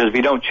 because if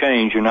you don't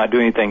change, you're not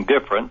doing anything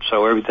different,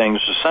 so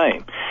everything's the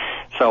same.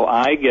 So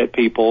I get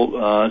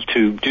people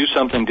to do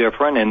something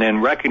different and then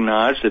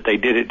recognize that they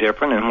did it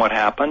different and what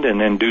happened, and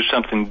then do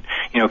something,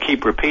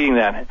 keep repeating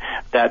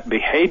that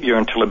behavior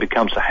until it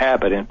becomes a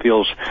habit and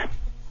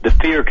the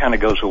fear kind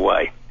of goes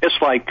away.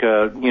 It's like,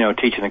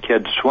 teaching a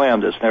kid to swim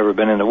that's never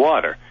been in the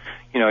water.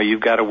 You've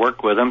got to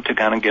work with them to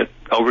kind of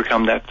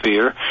overcome that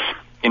fear.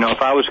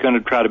 If I was going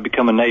to try to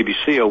become a Navy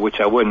SEAL,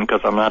 which I wouldn't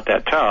because I'm not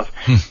that tough,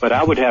 but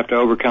I would have to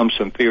overcome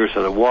some fears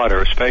of the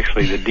water,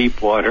 especially the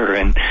deep water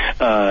and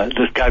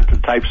the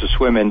types of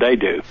swimming they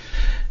do.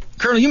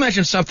 Colonel, you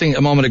mentioned something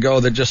a moment ago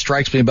that just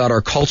strikes me about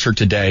our culture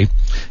today.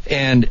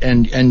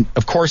 And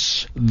of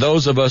course,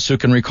 those of us who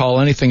can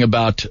recall anything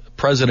about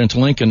President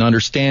Lincoln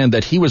understand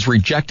that he was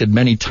rejected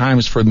many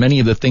times for many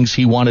of the things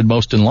he wanted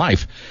most in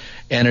life.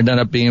 And it ended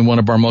up being one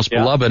of our most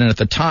beloved, and at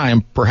the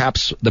time,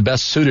 perhaps the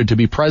best suited to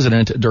be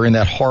president during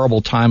that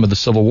horrible time of the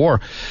Civil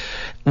War.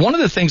 One of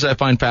the things I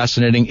find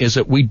fascinating is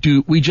that we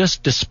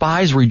just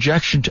despise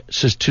rejection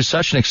to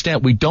such an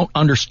extent we don't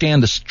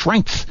understand the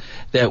strength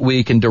that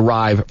we can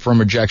derive from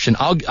rejection.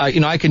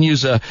 I can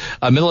use a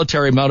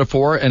military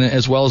metaphor and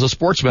as well as a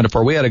sports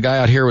metaphor. We had a guy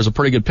out here who was a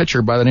pretty good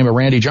pitcher by the name of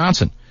Randy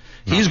Johnson.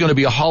 He's going to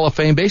be a Hall of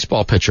Fame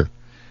baseball pitcher,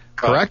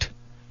 correct? Right.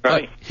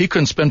 But he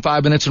couldn't spend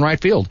 5 minutes in right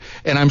field.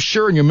 And I'm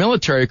sure in your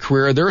military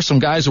career, there are some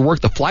guys who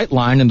work the flight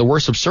line in the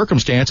worst of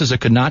circumstances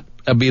that could not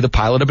be the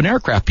pilot of an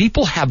aircraft.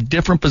 People have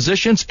different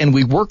positions, and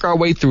we work our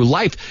way through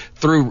life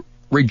through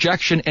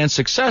rejection and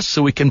success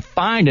so we can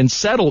find and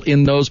settle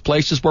in those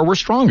places where we're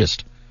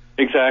strongest.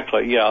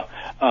 Exactly, yeah.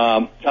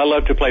 I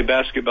love to play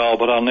basketball,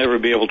 but I'll never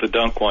be able to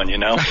dunk one,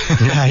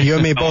 Yeah, you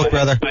and me both,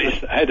 brother. I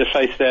had to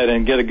face that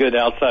and get a good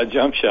outside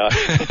jump shot.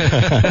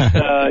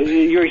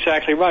 You're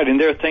exactly right,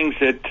 and there are things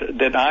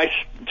that I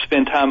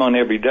spend time on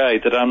every day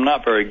that I'm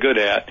not very good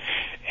at,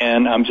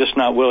 and I'm just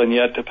not willing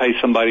yet to pay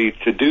somebody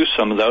to do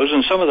some of those.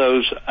 And some of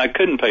those I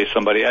couldn't pay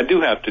somebody. I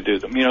do have to do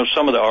them.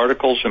 Some of the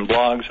articles and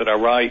blogs that I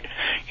write,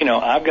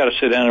 I've got to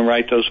sit down and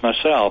write those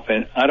myself.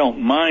 And I don't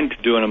mind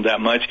doing them that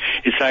much.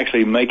 It's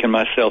actually making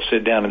myself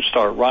sit down and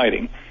start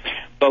writing.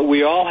 But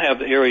we all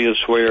have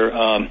areas where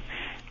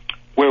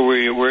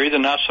we're either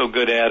not so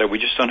good at it, we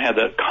just don't have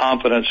the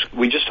confidence,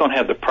 we just don't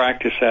have the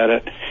practice at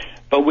it.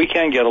 But we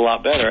can get a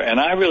lot better. And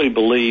I really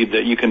believe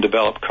that you can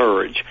develop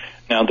courage.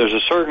 Now, there's a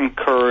certain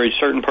courage,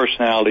 certain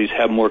personalities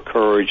have more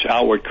courage,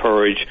 outward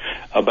courage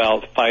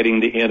about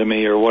fighting the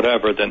enemy or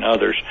whatever than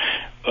others.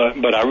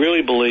 But I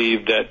really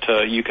believe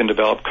that you can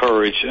develop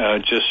courage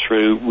just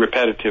through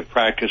repetitive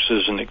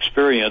practices and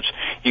experience.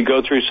 You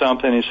go through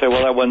something and you say,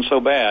 well, that wasn't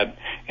so bad,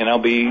 and I'll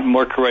be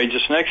more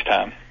courageous next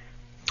time.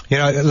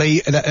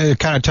 Lee,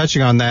 kind of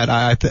touching on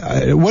that,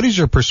 what is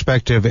your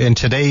perspective in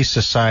today's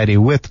society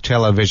with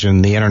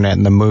television, the internet,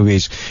 and the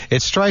movies?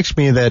 It strikes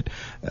me that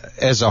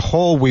as a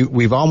whole,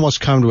 we've almost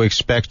come to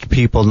expect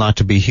people not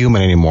to be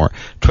human anymore,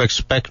 to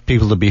expect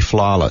people to be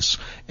flawless.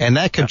 And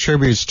that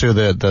contributes to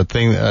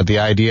the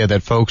idea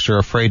that folks are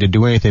afraid to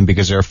do anything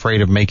because they're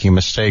afraid of making a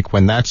mistake,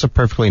 when that's a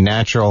perfectly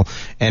natural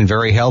and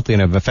very healthy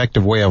and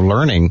effective way of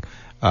learning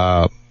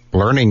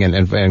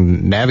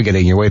and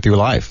navigating your way through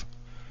life.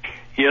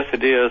 Yes,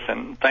 it is,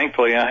 and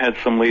thankfully I had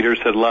some leaders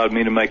that allowed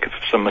me to make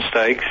some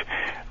mistakes.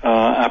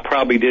 I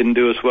probably didn't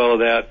do as well at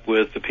that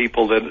with the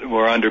people that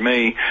were under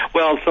me.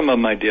 Well, some of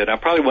them I did. I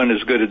probably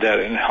wasn't as good at that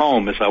at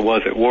home as I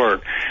was at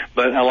work.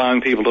 But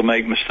allowing people to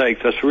make mistakes,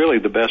 that's really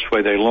the best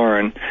way they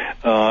learn.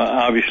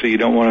 Obviously, you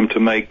don't want them to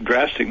make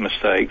drastic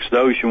mistakes.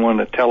 Those you want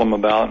to tell them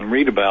about and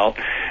read about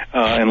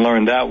and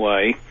learn that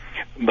way.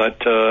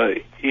 But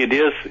it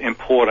is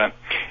important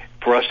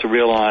for us to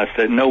realize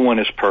that no one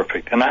is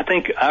perfect. And I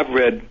think I've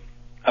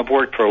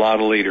worked for a lot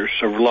of leaders,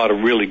 a lot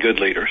of really good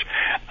leaders.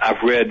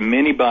 I've read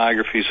many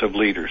biographies of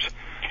leaders.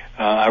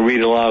 I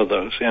read a lot of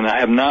those, and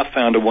I have not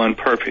found a one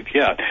perfect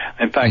yet.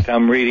 In fact,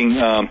 I'm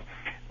reading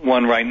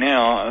one right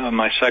now,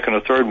 my second or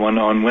third one,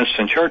 on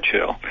Winston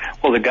Churchill.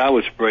 Well, the guy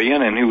was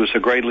brilliant, and he was a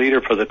great leader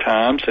for the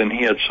times, and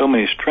he had so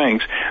many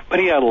strengths, but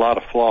he had a lot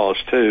of flaws,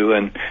 too,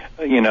 and,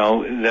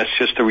 that's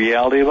just the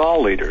reality of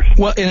all leaders.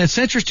 Well, and it's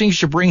interesting you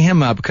should bring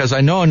him up, because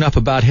I know enough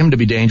about him to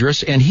be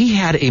dangerous, and he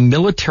had a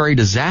military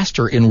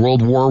disaster in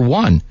World War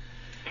I.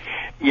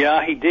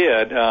 Yeah, he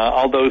did,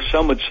 although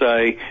some would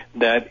say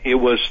that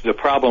the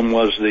problem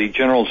was the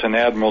generals and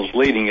admirals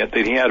leading it,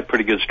 that he had a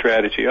pretty good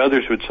strategy.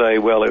 Others would say,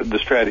 the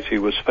strategy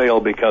was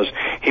failed because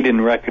he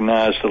didn't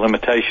recognize the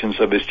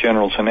limitations of his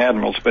generals and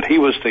admirals. But he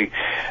was the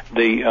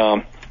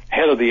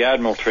head of the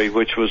Admiralty,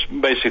 which was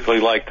basically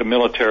like the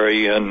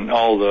military and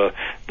all the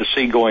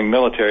seagoing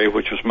military,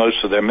 which was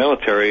most of their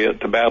military at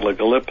the Battle of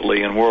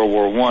Gallipoli in World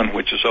War I,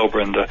 which is over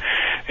in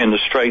the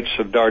Straits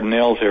of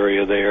Dardanelles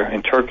area there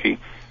in Turkey.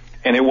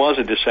 And it was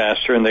a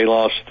disaster, and they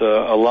lost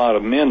a lot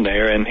of men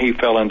there, and he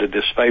fell into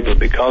disfavor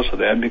because of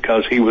that,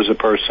 because he was a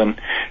person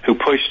who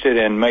pushed it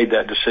and made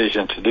that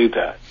decision to do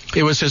that.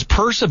 It was his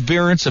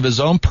perseverance of his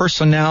own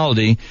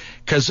personality,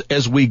 because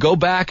as we go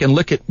back and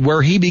look at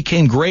where he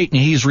became great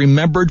and he's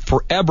remembered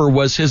forever,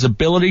 was his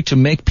ability to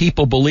make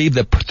people believe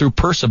that through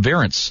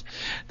perseverance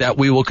that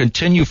we will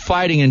continue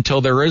fighting until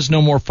there is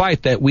no more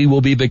fight, that we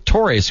will be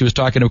victorious. He was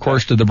talking, of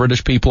course, to the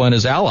British people and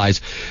his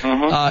allies.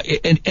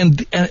 Mm-hmm.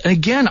 And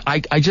again,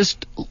 I just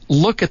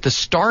look at the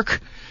stark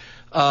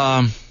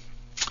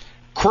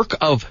quirk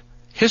of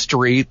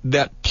history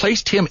that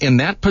placed him in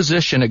that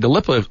position at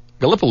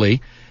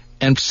Gallipoli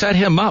and set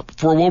him up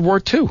for World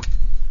War II.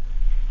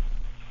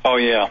 Oh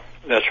yeah,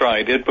 that's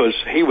right. He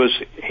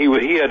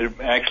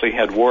had actually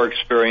had war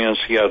experience.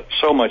 He had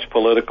so much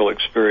political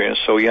experience,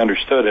 so he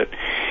understood it.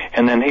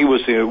 And then he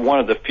was one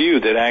of the few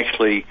that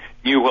actually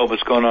knew what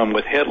was going on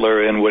with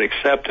Hitler and would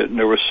accept it. And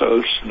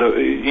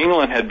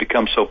England had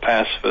become so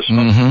pacifist.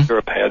 Mm-hmm.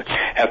 Europe had,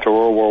 after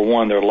World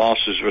War I, their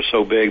losses were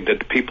so big that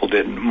the people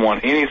didn't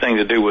want anything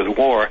to do with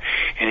war.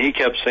 And he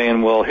kept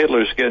saying, well,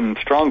 Hitler's getting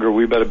stronger,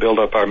 we better build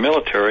up our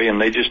military,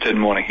 and they just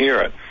didn't want to hear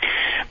it.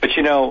 But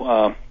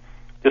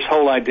this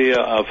whole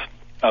idea of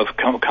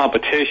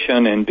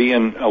competition and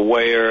being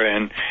aware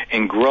and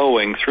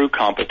growing through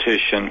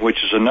competition,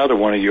 which is another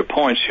one of your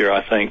points here,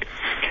 I think.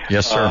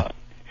 Yes, sir.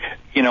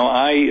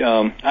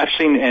 I've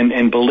seen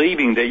and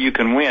believing that you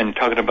can win.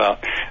 Talking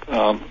about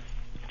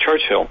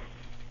Churchill,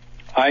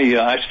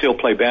 I still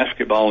play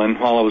basketball, and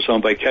while I was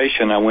on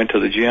vacation, I went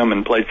to the gym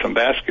and played some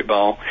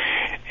basketball,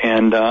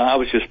 and I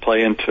was just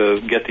playing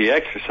to get the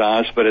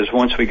exercise. But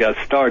once we got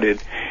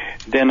started,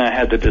 then I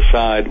had to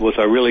decide, was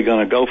I really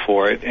going to go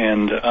for it?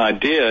 And I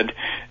did.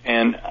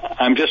 And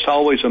I'm just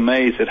always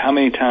amazed at how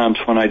many times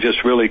when I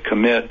just really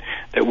commit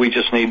that we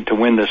just need to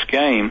win this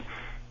game,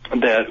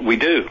 that we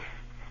do.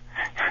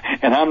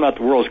 And I'm not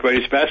the world's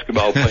greatest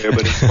basketball player,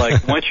 but it's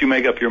like once you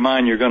make up your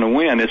mind you're going to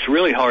win, it's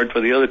really hard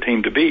for the other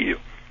team to beat you.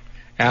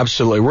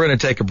 Absolutely. We're going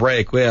to take a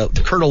break. We have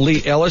Colonel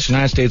Lee Ellis,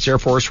 United States Air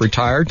Force,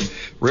 retired,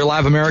 real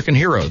live American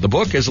hero. The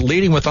book is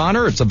Leading with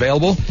Honor. It's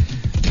available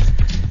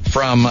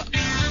from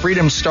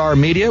Freedom Star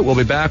Media. We'll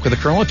be back with the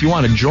Colonel. If you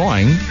want to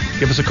join,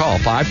 give us a call,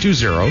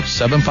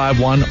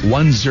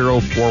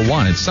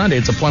 520-751-1041. It's Sunday.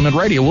 It's Employment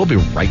Radio. We'll be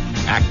right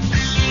back.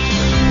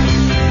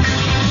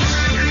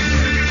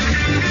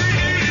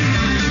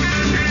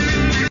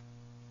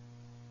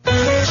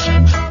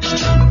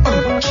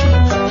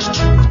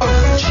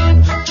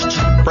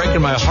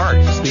 Breaking my heart.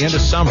 It's the end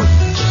of summer.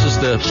 This is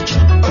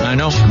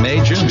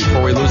May, June,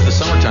 before we lose the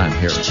summertime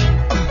here.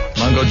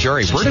 Mungo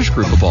Jerry, British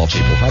group of all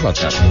people. How about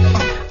that?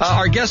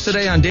 Our guest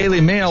today on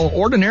Daily Mail,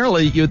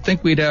 ordinarily you'd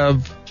think we'd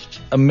have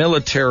a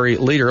military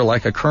leader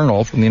like a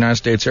colonel from the United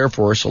States Air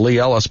Force, Lee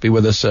Ellis, be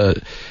with us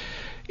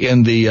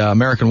in the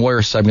American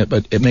Warrior segment,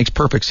 but it makes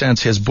perfect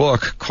sense. His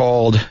book,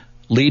 called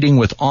Leading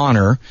with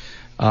Honor,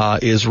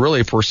 is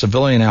really for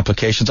civilian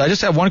applications. I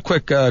just have one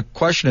quick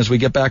question as we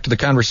get back to the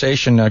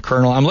conversation,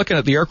 Colonel. I'm looking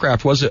at the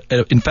aircraft. Was it,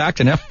 in fact,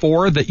 an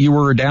F-4 that you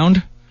were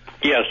downed?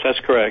 Yes, that's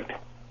correct.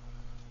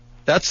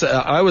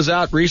 I was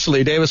out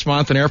recently,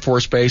 Davis-Monthan Air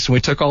Force Base, and we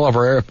took all of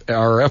our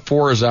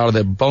F-4s out of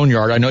the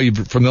boneyard. I know you're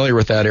familiar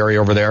with that area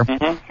over there.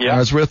 Mm-hmm, yeah. I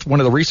was with one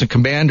of the recent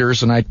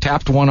commanders, and I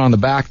tapped one on the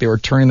back. They were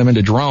turning them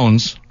into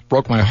drones.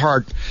 Broke my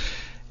heart.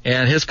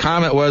 And his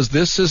comment was,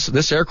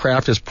 this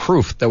aircraft is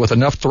proof that with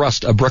enough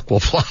thrust, a brick will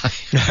fly.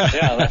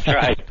 Yeah, that's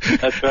right.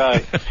 That's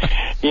right.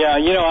 Yeah,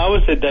 I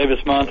was at Davis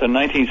Monthan in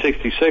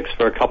 1966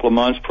 for a couple of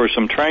months for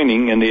some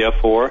training in the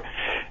F-4,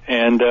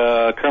 and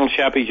Colonel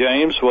Chappie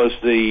James was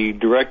the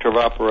director of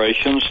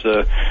operations,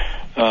 the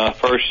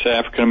first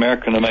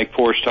African-American to make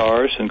 4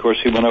 stars. And, of course,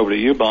 he went over to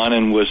UBON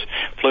and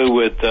flew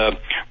with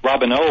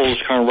Robin Olds,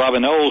 Colonel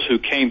Robin Olds, who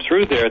came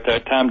through there at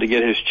that time to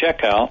get his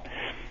check out.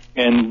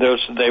 And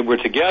they were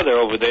together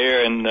over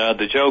there, and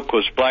the joke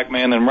was Black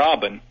Man and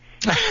Robin.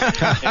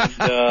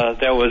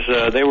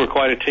 And they were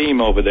quite a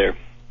team over there.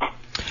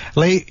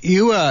 Lee,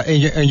 you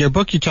in your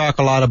book you talk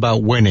a lot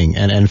about winning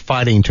and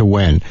fighting to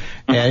win.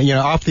 Mm-hmm. And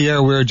off the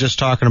air we were just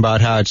talking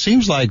about how it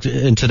seems like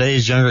in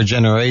today's younger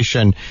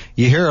generation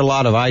you hear a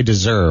lot of I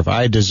deserve,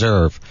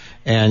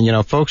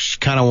 and folks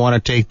kind of want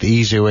to take the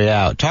easy way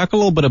out. Talk a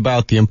little bit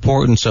about the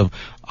importance of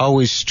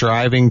always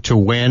striving to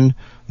win,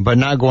 but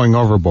not going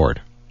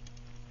overboard.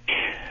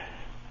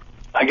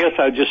 I guess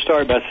I'd just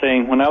start by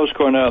saying when I was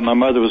growing up, my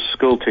mother was a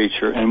school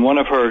teacher, and one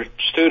of her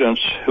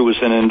students, who was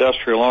in an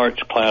industrial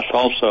arts class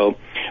also,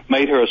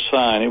 made her a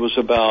sign. It was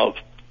about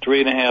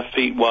 3.5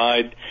 feet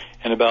wide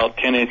and about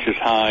 10 inches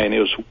high, and it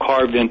was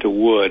carved into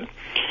wood.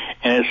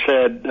 And it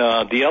said,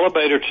 the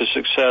elevator to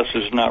success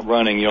is not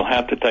running. You'll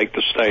have to take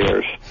the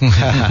stairs.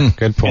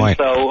 Good point.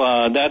 And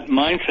so that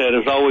mindset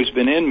has always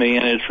been in me,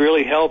 and it's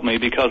really helped me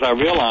because I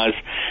realize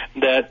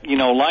that,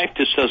 life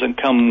just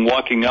doesn't come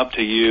walking up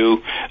to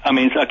you. I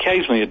mean,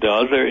 occasionally it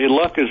does.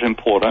 Luck is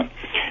important.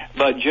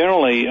 But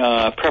generally,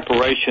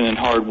 preparation and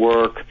hard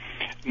work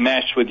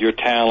matched with your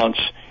talents,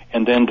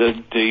 and then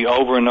the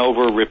over and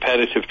over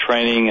repetitive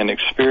training and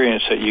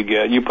experience that you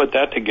get, you put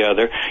that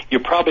together,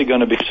 you're probably going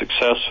to be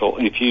successful.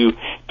 If you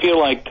feel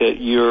like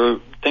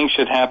that things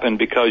should happen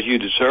because you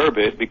deserve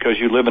it, because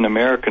you live in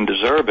America and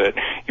deserve it,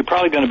 you're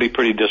probably going to be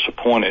pretty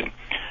disappointed.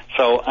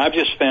 So I've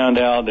just found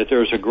out that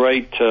there's a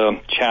great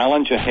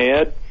challenge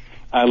ahead.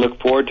 I look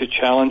forward to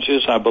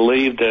challenges. I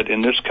believe that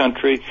in this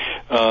country,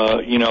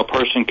 a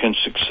person can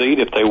succeed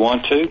if they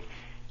want to.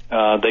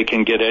 They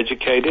can get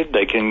educated,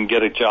 they can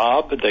get a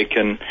job, they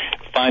can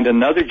find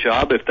another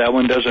job if that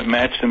one doesn't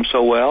match them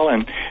so well,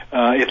 and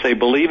if they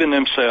believe in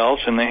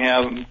themselves and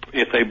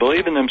if they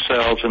believe in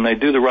themselves and they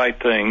do the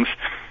right things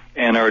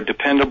and are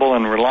dependable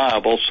and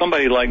reliable,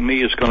 somebody like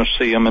me is going to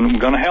see them and I'm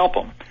going to help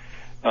them.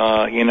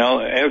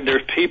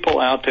 There's people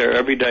out there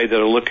every day that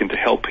are looking to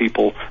help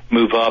people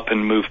move up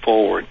and move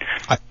forward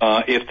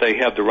if they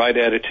have the right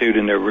attitude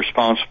and they're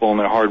responsible and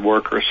they're hard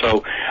workers.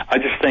 So I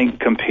just think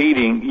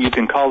competing, you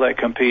can call that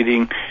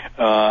competing,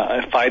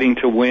 fighting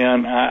to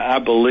win. I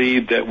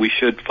believe that we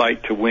should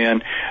fight to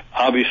win.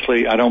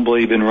 Obviously, I don't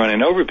believe in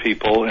running over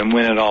people and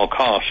win at all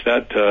costs.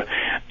 That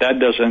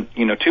doesn't,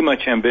 too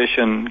much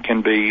ambition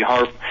can be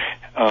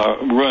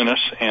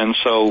ruinous, and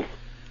so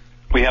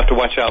we have to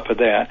watch out for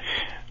that.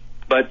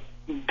 But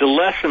the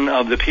lesson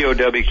of the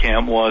POW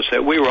camp was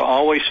that we were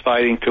always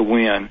fighting to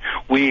win.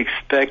 We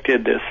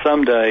expected that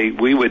someday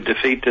we would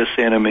defeat this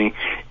enemy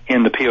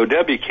in the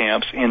POW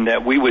camps, in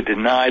that we would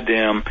deny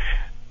them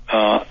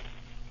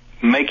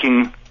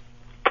making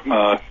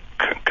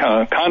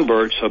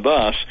converts of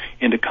us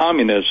into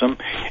communism,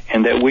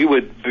 and that we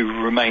would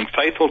remain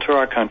faithful to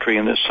our country,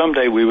 and that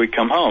someday we would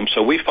come home.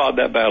 So we fought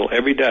that battle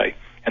every day.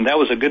 And that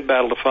was a good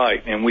battle to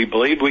fight, and we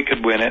believed we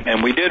could win it,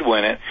 and we did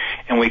win it,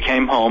 and we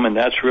came home, and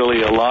that's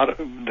really a lot of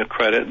the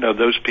credit of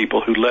those people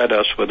who led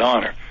us with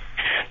honor.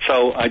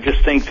 So I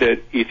just think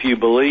that if you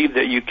believe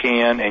that you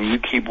can, and you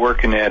keep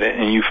working at it,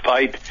 and you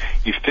fight,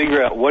 you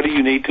figure out what do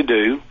you need to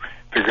do,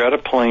 figure out a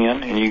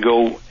plan, and you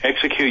go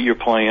execute your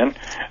plan,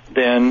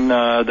 then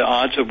the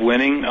odds of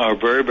winning are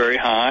very, very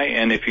high.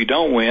 And if you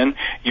don't win,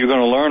 you're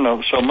going to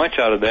learn so much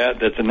out of that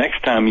the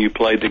next time you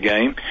play the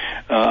game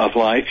of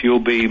life, you'll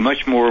be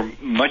much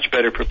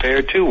better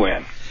prepared to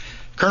win.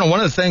 Colonel,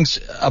 one of the things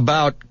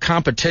about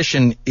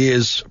competition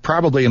is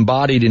probably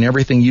embodied in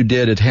everything you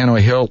did at Hanoi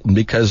Hilton,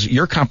 because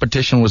your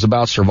competition was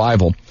about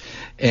survival.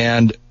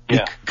 And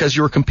because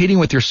you were competing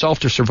with yourself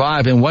to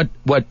survive, and what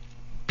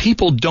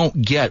people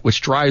don't get,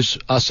 which drives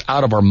us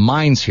out of our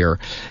minds here,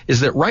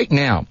 is that right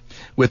now,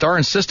 with our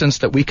insistence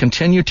that we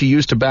continue to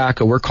use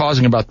tobacco, we're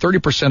causing about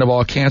 30% of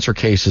all cancer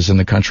cases in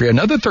the country.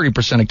 Another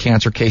 30% of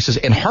cancer cases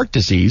and heart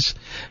disease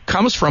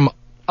comes from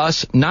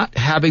us not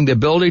having the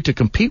ability to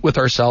compete with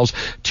ourselves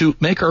to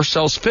make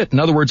ourselves fit. In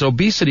other words,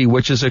 obesity,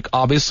 which is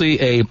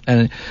obviously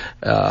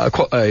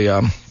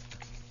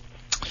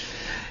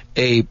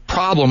a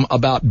problem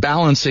about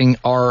balancing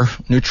our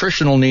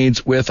nutritional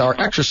needs with our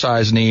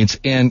exercise needs.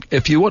 And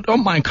if you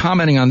don't mind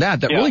commenting on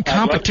that, really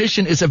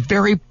competition is a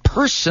very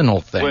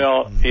personal thing.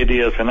 Well, it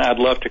is, and I'd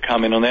love to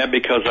comment on that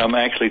because I'm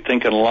actually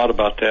thinking a lot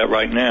about that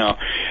right now.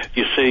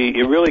 You see,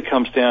 it really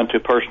comes down to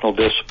personal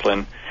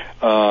discipline,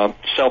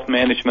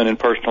 self-management and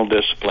personal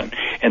discipline.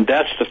 And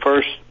that's the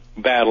first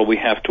battle we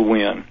have to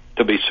win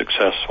to be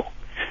successful.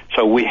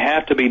 So we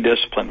have to be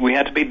disciplined. We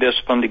have to be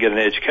disciplined to get an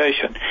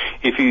education.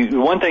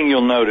 One thing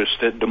you'll notice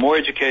that the more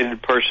educated a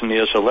person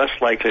is, the less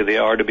likely they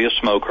are to be a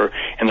smoker,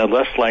 and the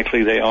less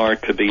likely they are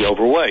to be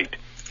overweight.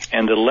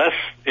 And the less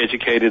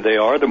educated they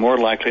are, the more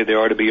likely they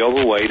are to be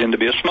overweight and to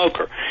be a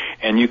smoker.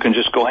 And you can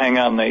just go hang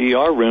out in the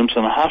ER rooms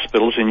in the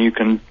hospitals, and you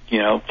can,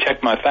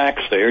 check my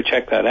facts there,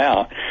 check that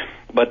out.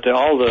 But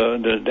all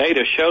the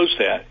data shows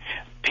that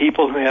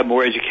people who have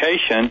more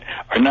education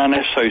are not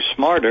necessarily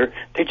smarter,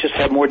 they just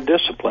have more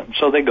discipline.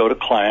 So they go to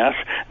class,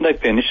 they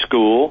finish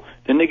school,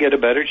 then they get a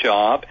better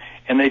job,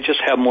 and they just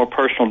have more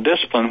personal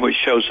discipline, which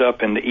shows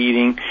up in the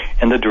eating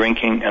and the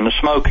drinking and the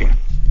smoking.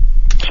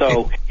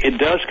 So it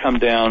does come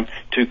down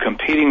to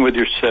competing with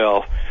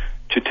yourself,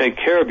 to take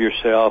care of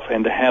yourself,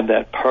 and to have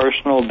that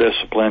personal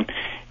discipline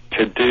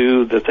to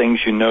do the things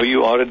you know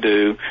you ought to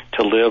do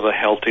to live a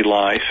healthy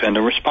life and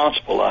a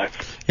responsible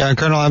life. Yeah, and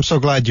Colonel, I'm so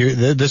glad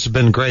this has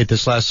been great,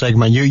 this last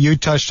segment. You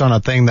touched on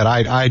a thing that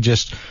I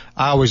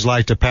always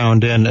like to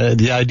pound in,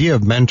 the idea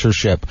of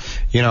mentorship.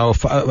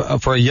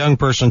 For a young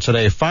person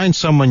today, find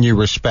someone you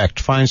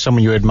respect, find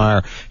someone you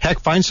admire, heck,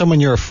 find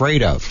someone you're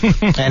afraid of,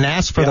 and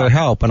ask for their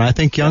help. And I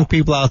think young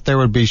people out there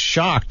would be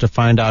shocked to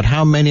find out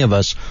how many of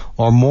us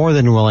are more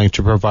than willing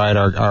to provide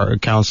our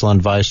counsel and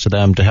advice to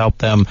them to help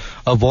them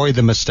avoid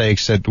the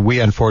mistakes that we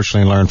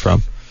unfortunately learn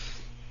from.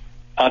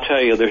 I'll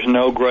tell you, there's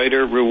no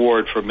greater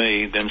reward for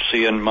me than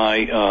seeing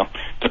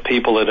the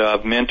people that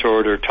I've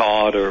mentored or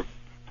taught or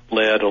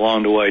led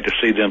along the way, to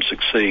see them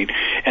succeed,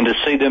 and to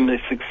see them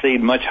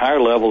succeed much higher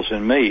levels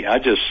than me.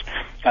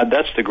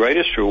 That's the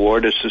greatest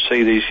reward, is to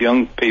see these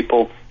young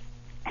people.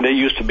 They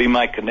used to be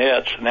my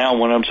cadets. Now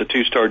one of them's a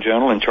 2-star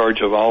general in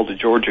charge of all the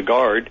Georgia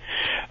Guard.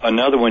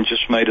 Another one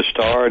just made a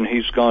star, and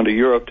he's gone to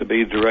Europe to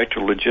be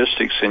director of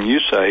logistics in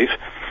USAFE.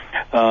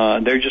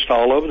 They're just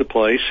all over the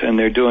place, and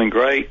they're doing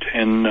great.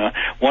 And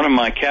one of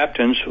my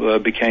captains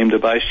became the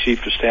vice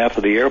chief of staff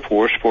of the Air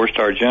Force,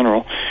 4-star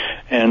general.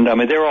 And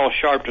they're all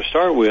sharp to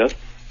start with,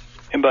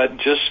 but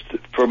just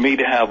for me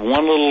to have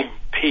one little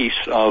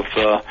piece of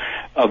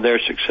their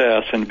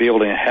success and to be able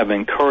to have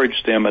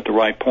encouraged them at the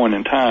right point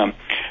in time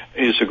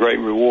is a great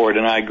reward.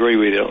 And I agree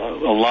with you.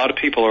 A lot of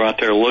people are out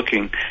there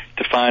looking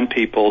to find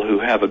people who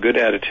have a good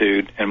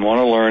attitude and want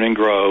to learn and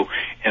grow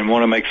and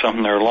want to make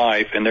something of their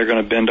life, and they're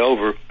going to bend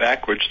over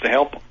backwards to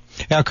help them.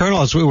 Now,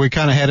 Colonel, as we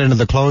kind of head into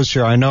the close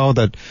here, I know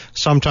that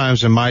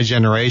sometimes in my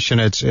generation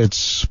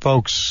it's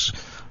folks.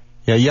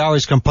 Yeah, you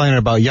always complain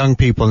about young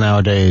people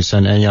nowadays,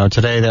 and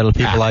today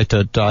people like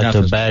to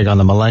bag on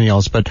the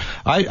millennials. But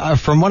I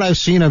from what I've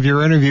seen of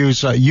your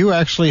interviews, you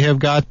actually have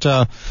got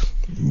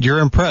you're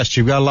impressed.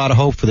 You've got a lot of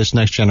hope for this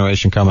next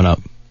generation coming up.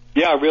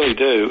 Yeah, I really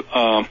do.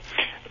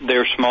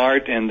 They're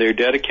smart and they're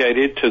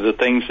dedicated to the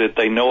things that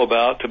they know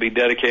about to be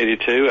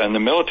dedicated to. And the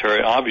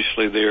military,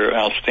 obviously, they're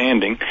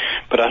outstanding.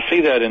 But I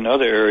see that in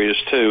other areas,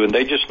 too. And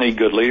they just need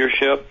good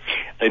leadership.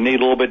 They need a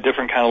little bit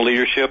different kind of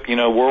leadership.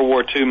 World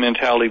War II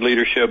mentality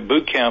leadership,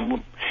 boot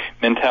camp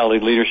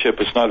mentality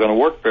leadership is not going to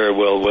work very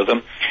well with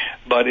them.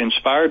 But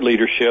inspired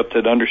leadership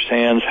that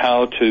understands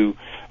how to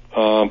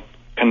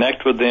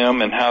connect with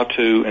them and how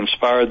to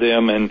inspire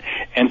them and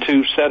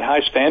to set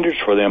high standards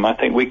for them. I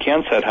think we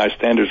can set high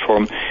standards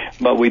for them,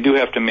 but we do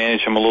have to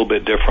manage them a little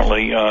bit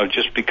differently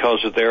just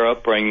because of their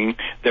upbringing.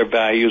 Their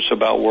values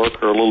about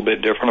work are a little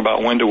bit different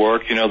about when to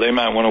work. They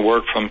might want to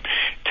work from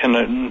 10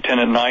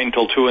 at night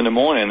until 2 in the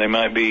morning. They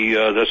might be,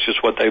 that's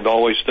just what they've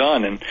always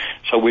done, and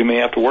so we may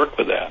have to work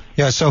with that.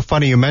 Yeah, it's so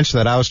funny you mentioned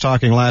that. I was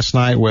talking last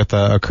night with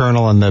a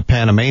colonel in the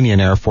Panamanian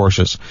Air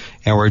Forces,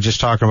 and we were just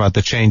talking about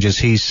the changes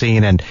he's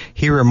seen, and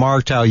he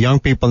remarked how young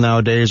people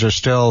nowadays are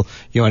still,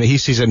 and he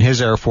sees it in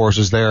his Air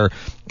Forces there,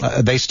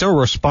 they still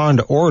respond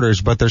to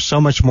orders, but they're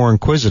so much more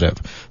inquisitive.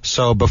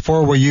 So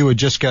before where you would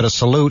just get a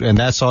salute and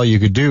that's all you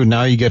could do,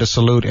 now you get a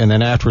salute and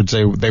then afterwards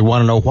they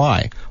want to know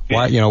why.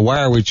 Why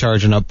are we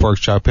charging up Pork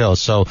Chop Hill?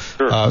 So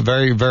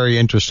very, very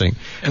interesting.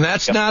 And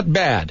that's not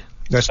bad.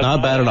 That's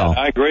not bad at all.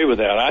 I agree with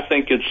that. I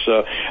think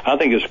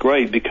it's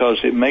great because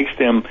it makes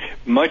them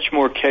much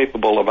more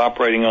capable of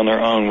operating on their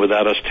own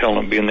without us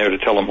being there to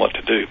tell them what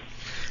to do.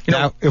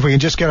 Now, if we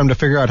can just get them to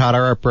figure out how to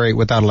operate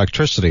without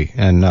electricity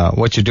and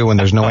what you do when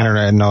there's no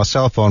internet and no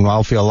cell phone,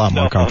 I'll feel a lot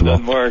more comfortable.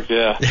 Doesn't work,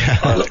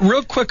 yeah.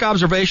 Real quick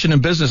observation in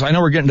business. I know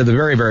we're getting to the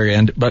very, very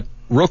end, but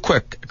real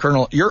quick,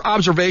 Colonel, your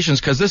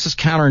observations, because this is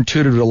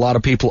counterintuitive to a lot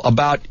of people,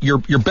 about your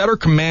better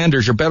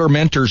commanders, your better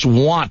mentors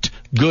want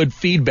good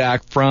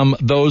feedback from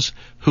those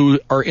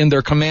who are in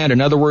their command. In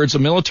other words, a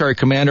military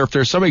commander, if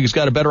there's somebody who's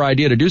got a better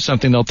idea to do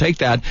something, they'll take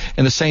that,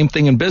 and the same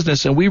thing in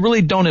business, and we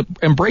really don't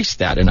embrace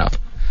that enough.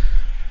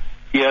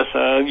 Yes,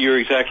 you're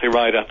exactly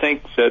right. I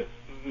think that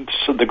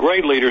the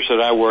great leaders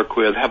that I work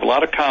with have a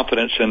lot of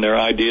confidence in their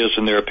ideas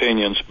and their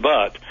opinions,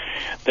 but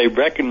they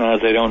recognize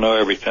they don't know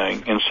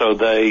everything, and so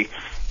they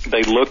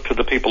look to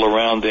the people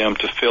around them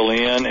to fill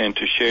in and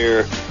to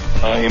share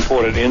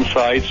important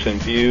insights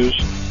and views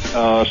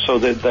so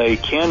that they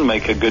can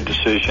make a good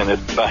decision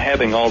by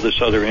having all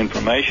this other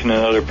information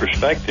and other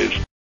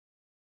perspectives.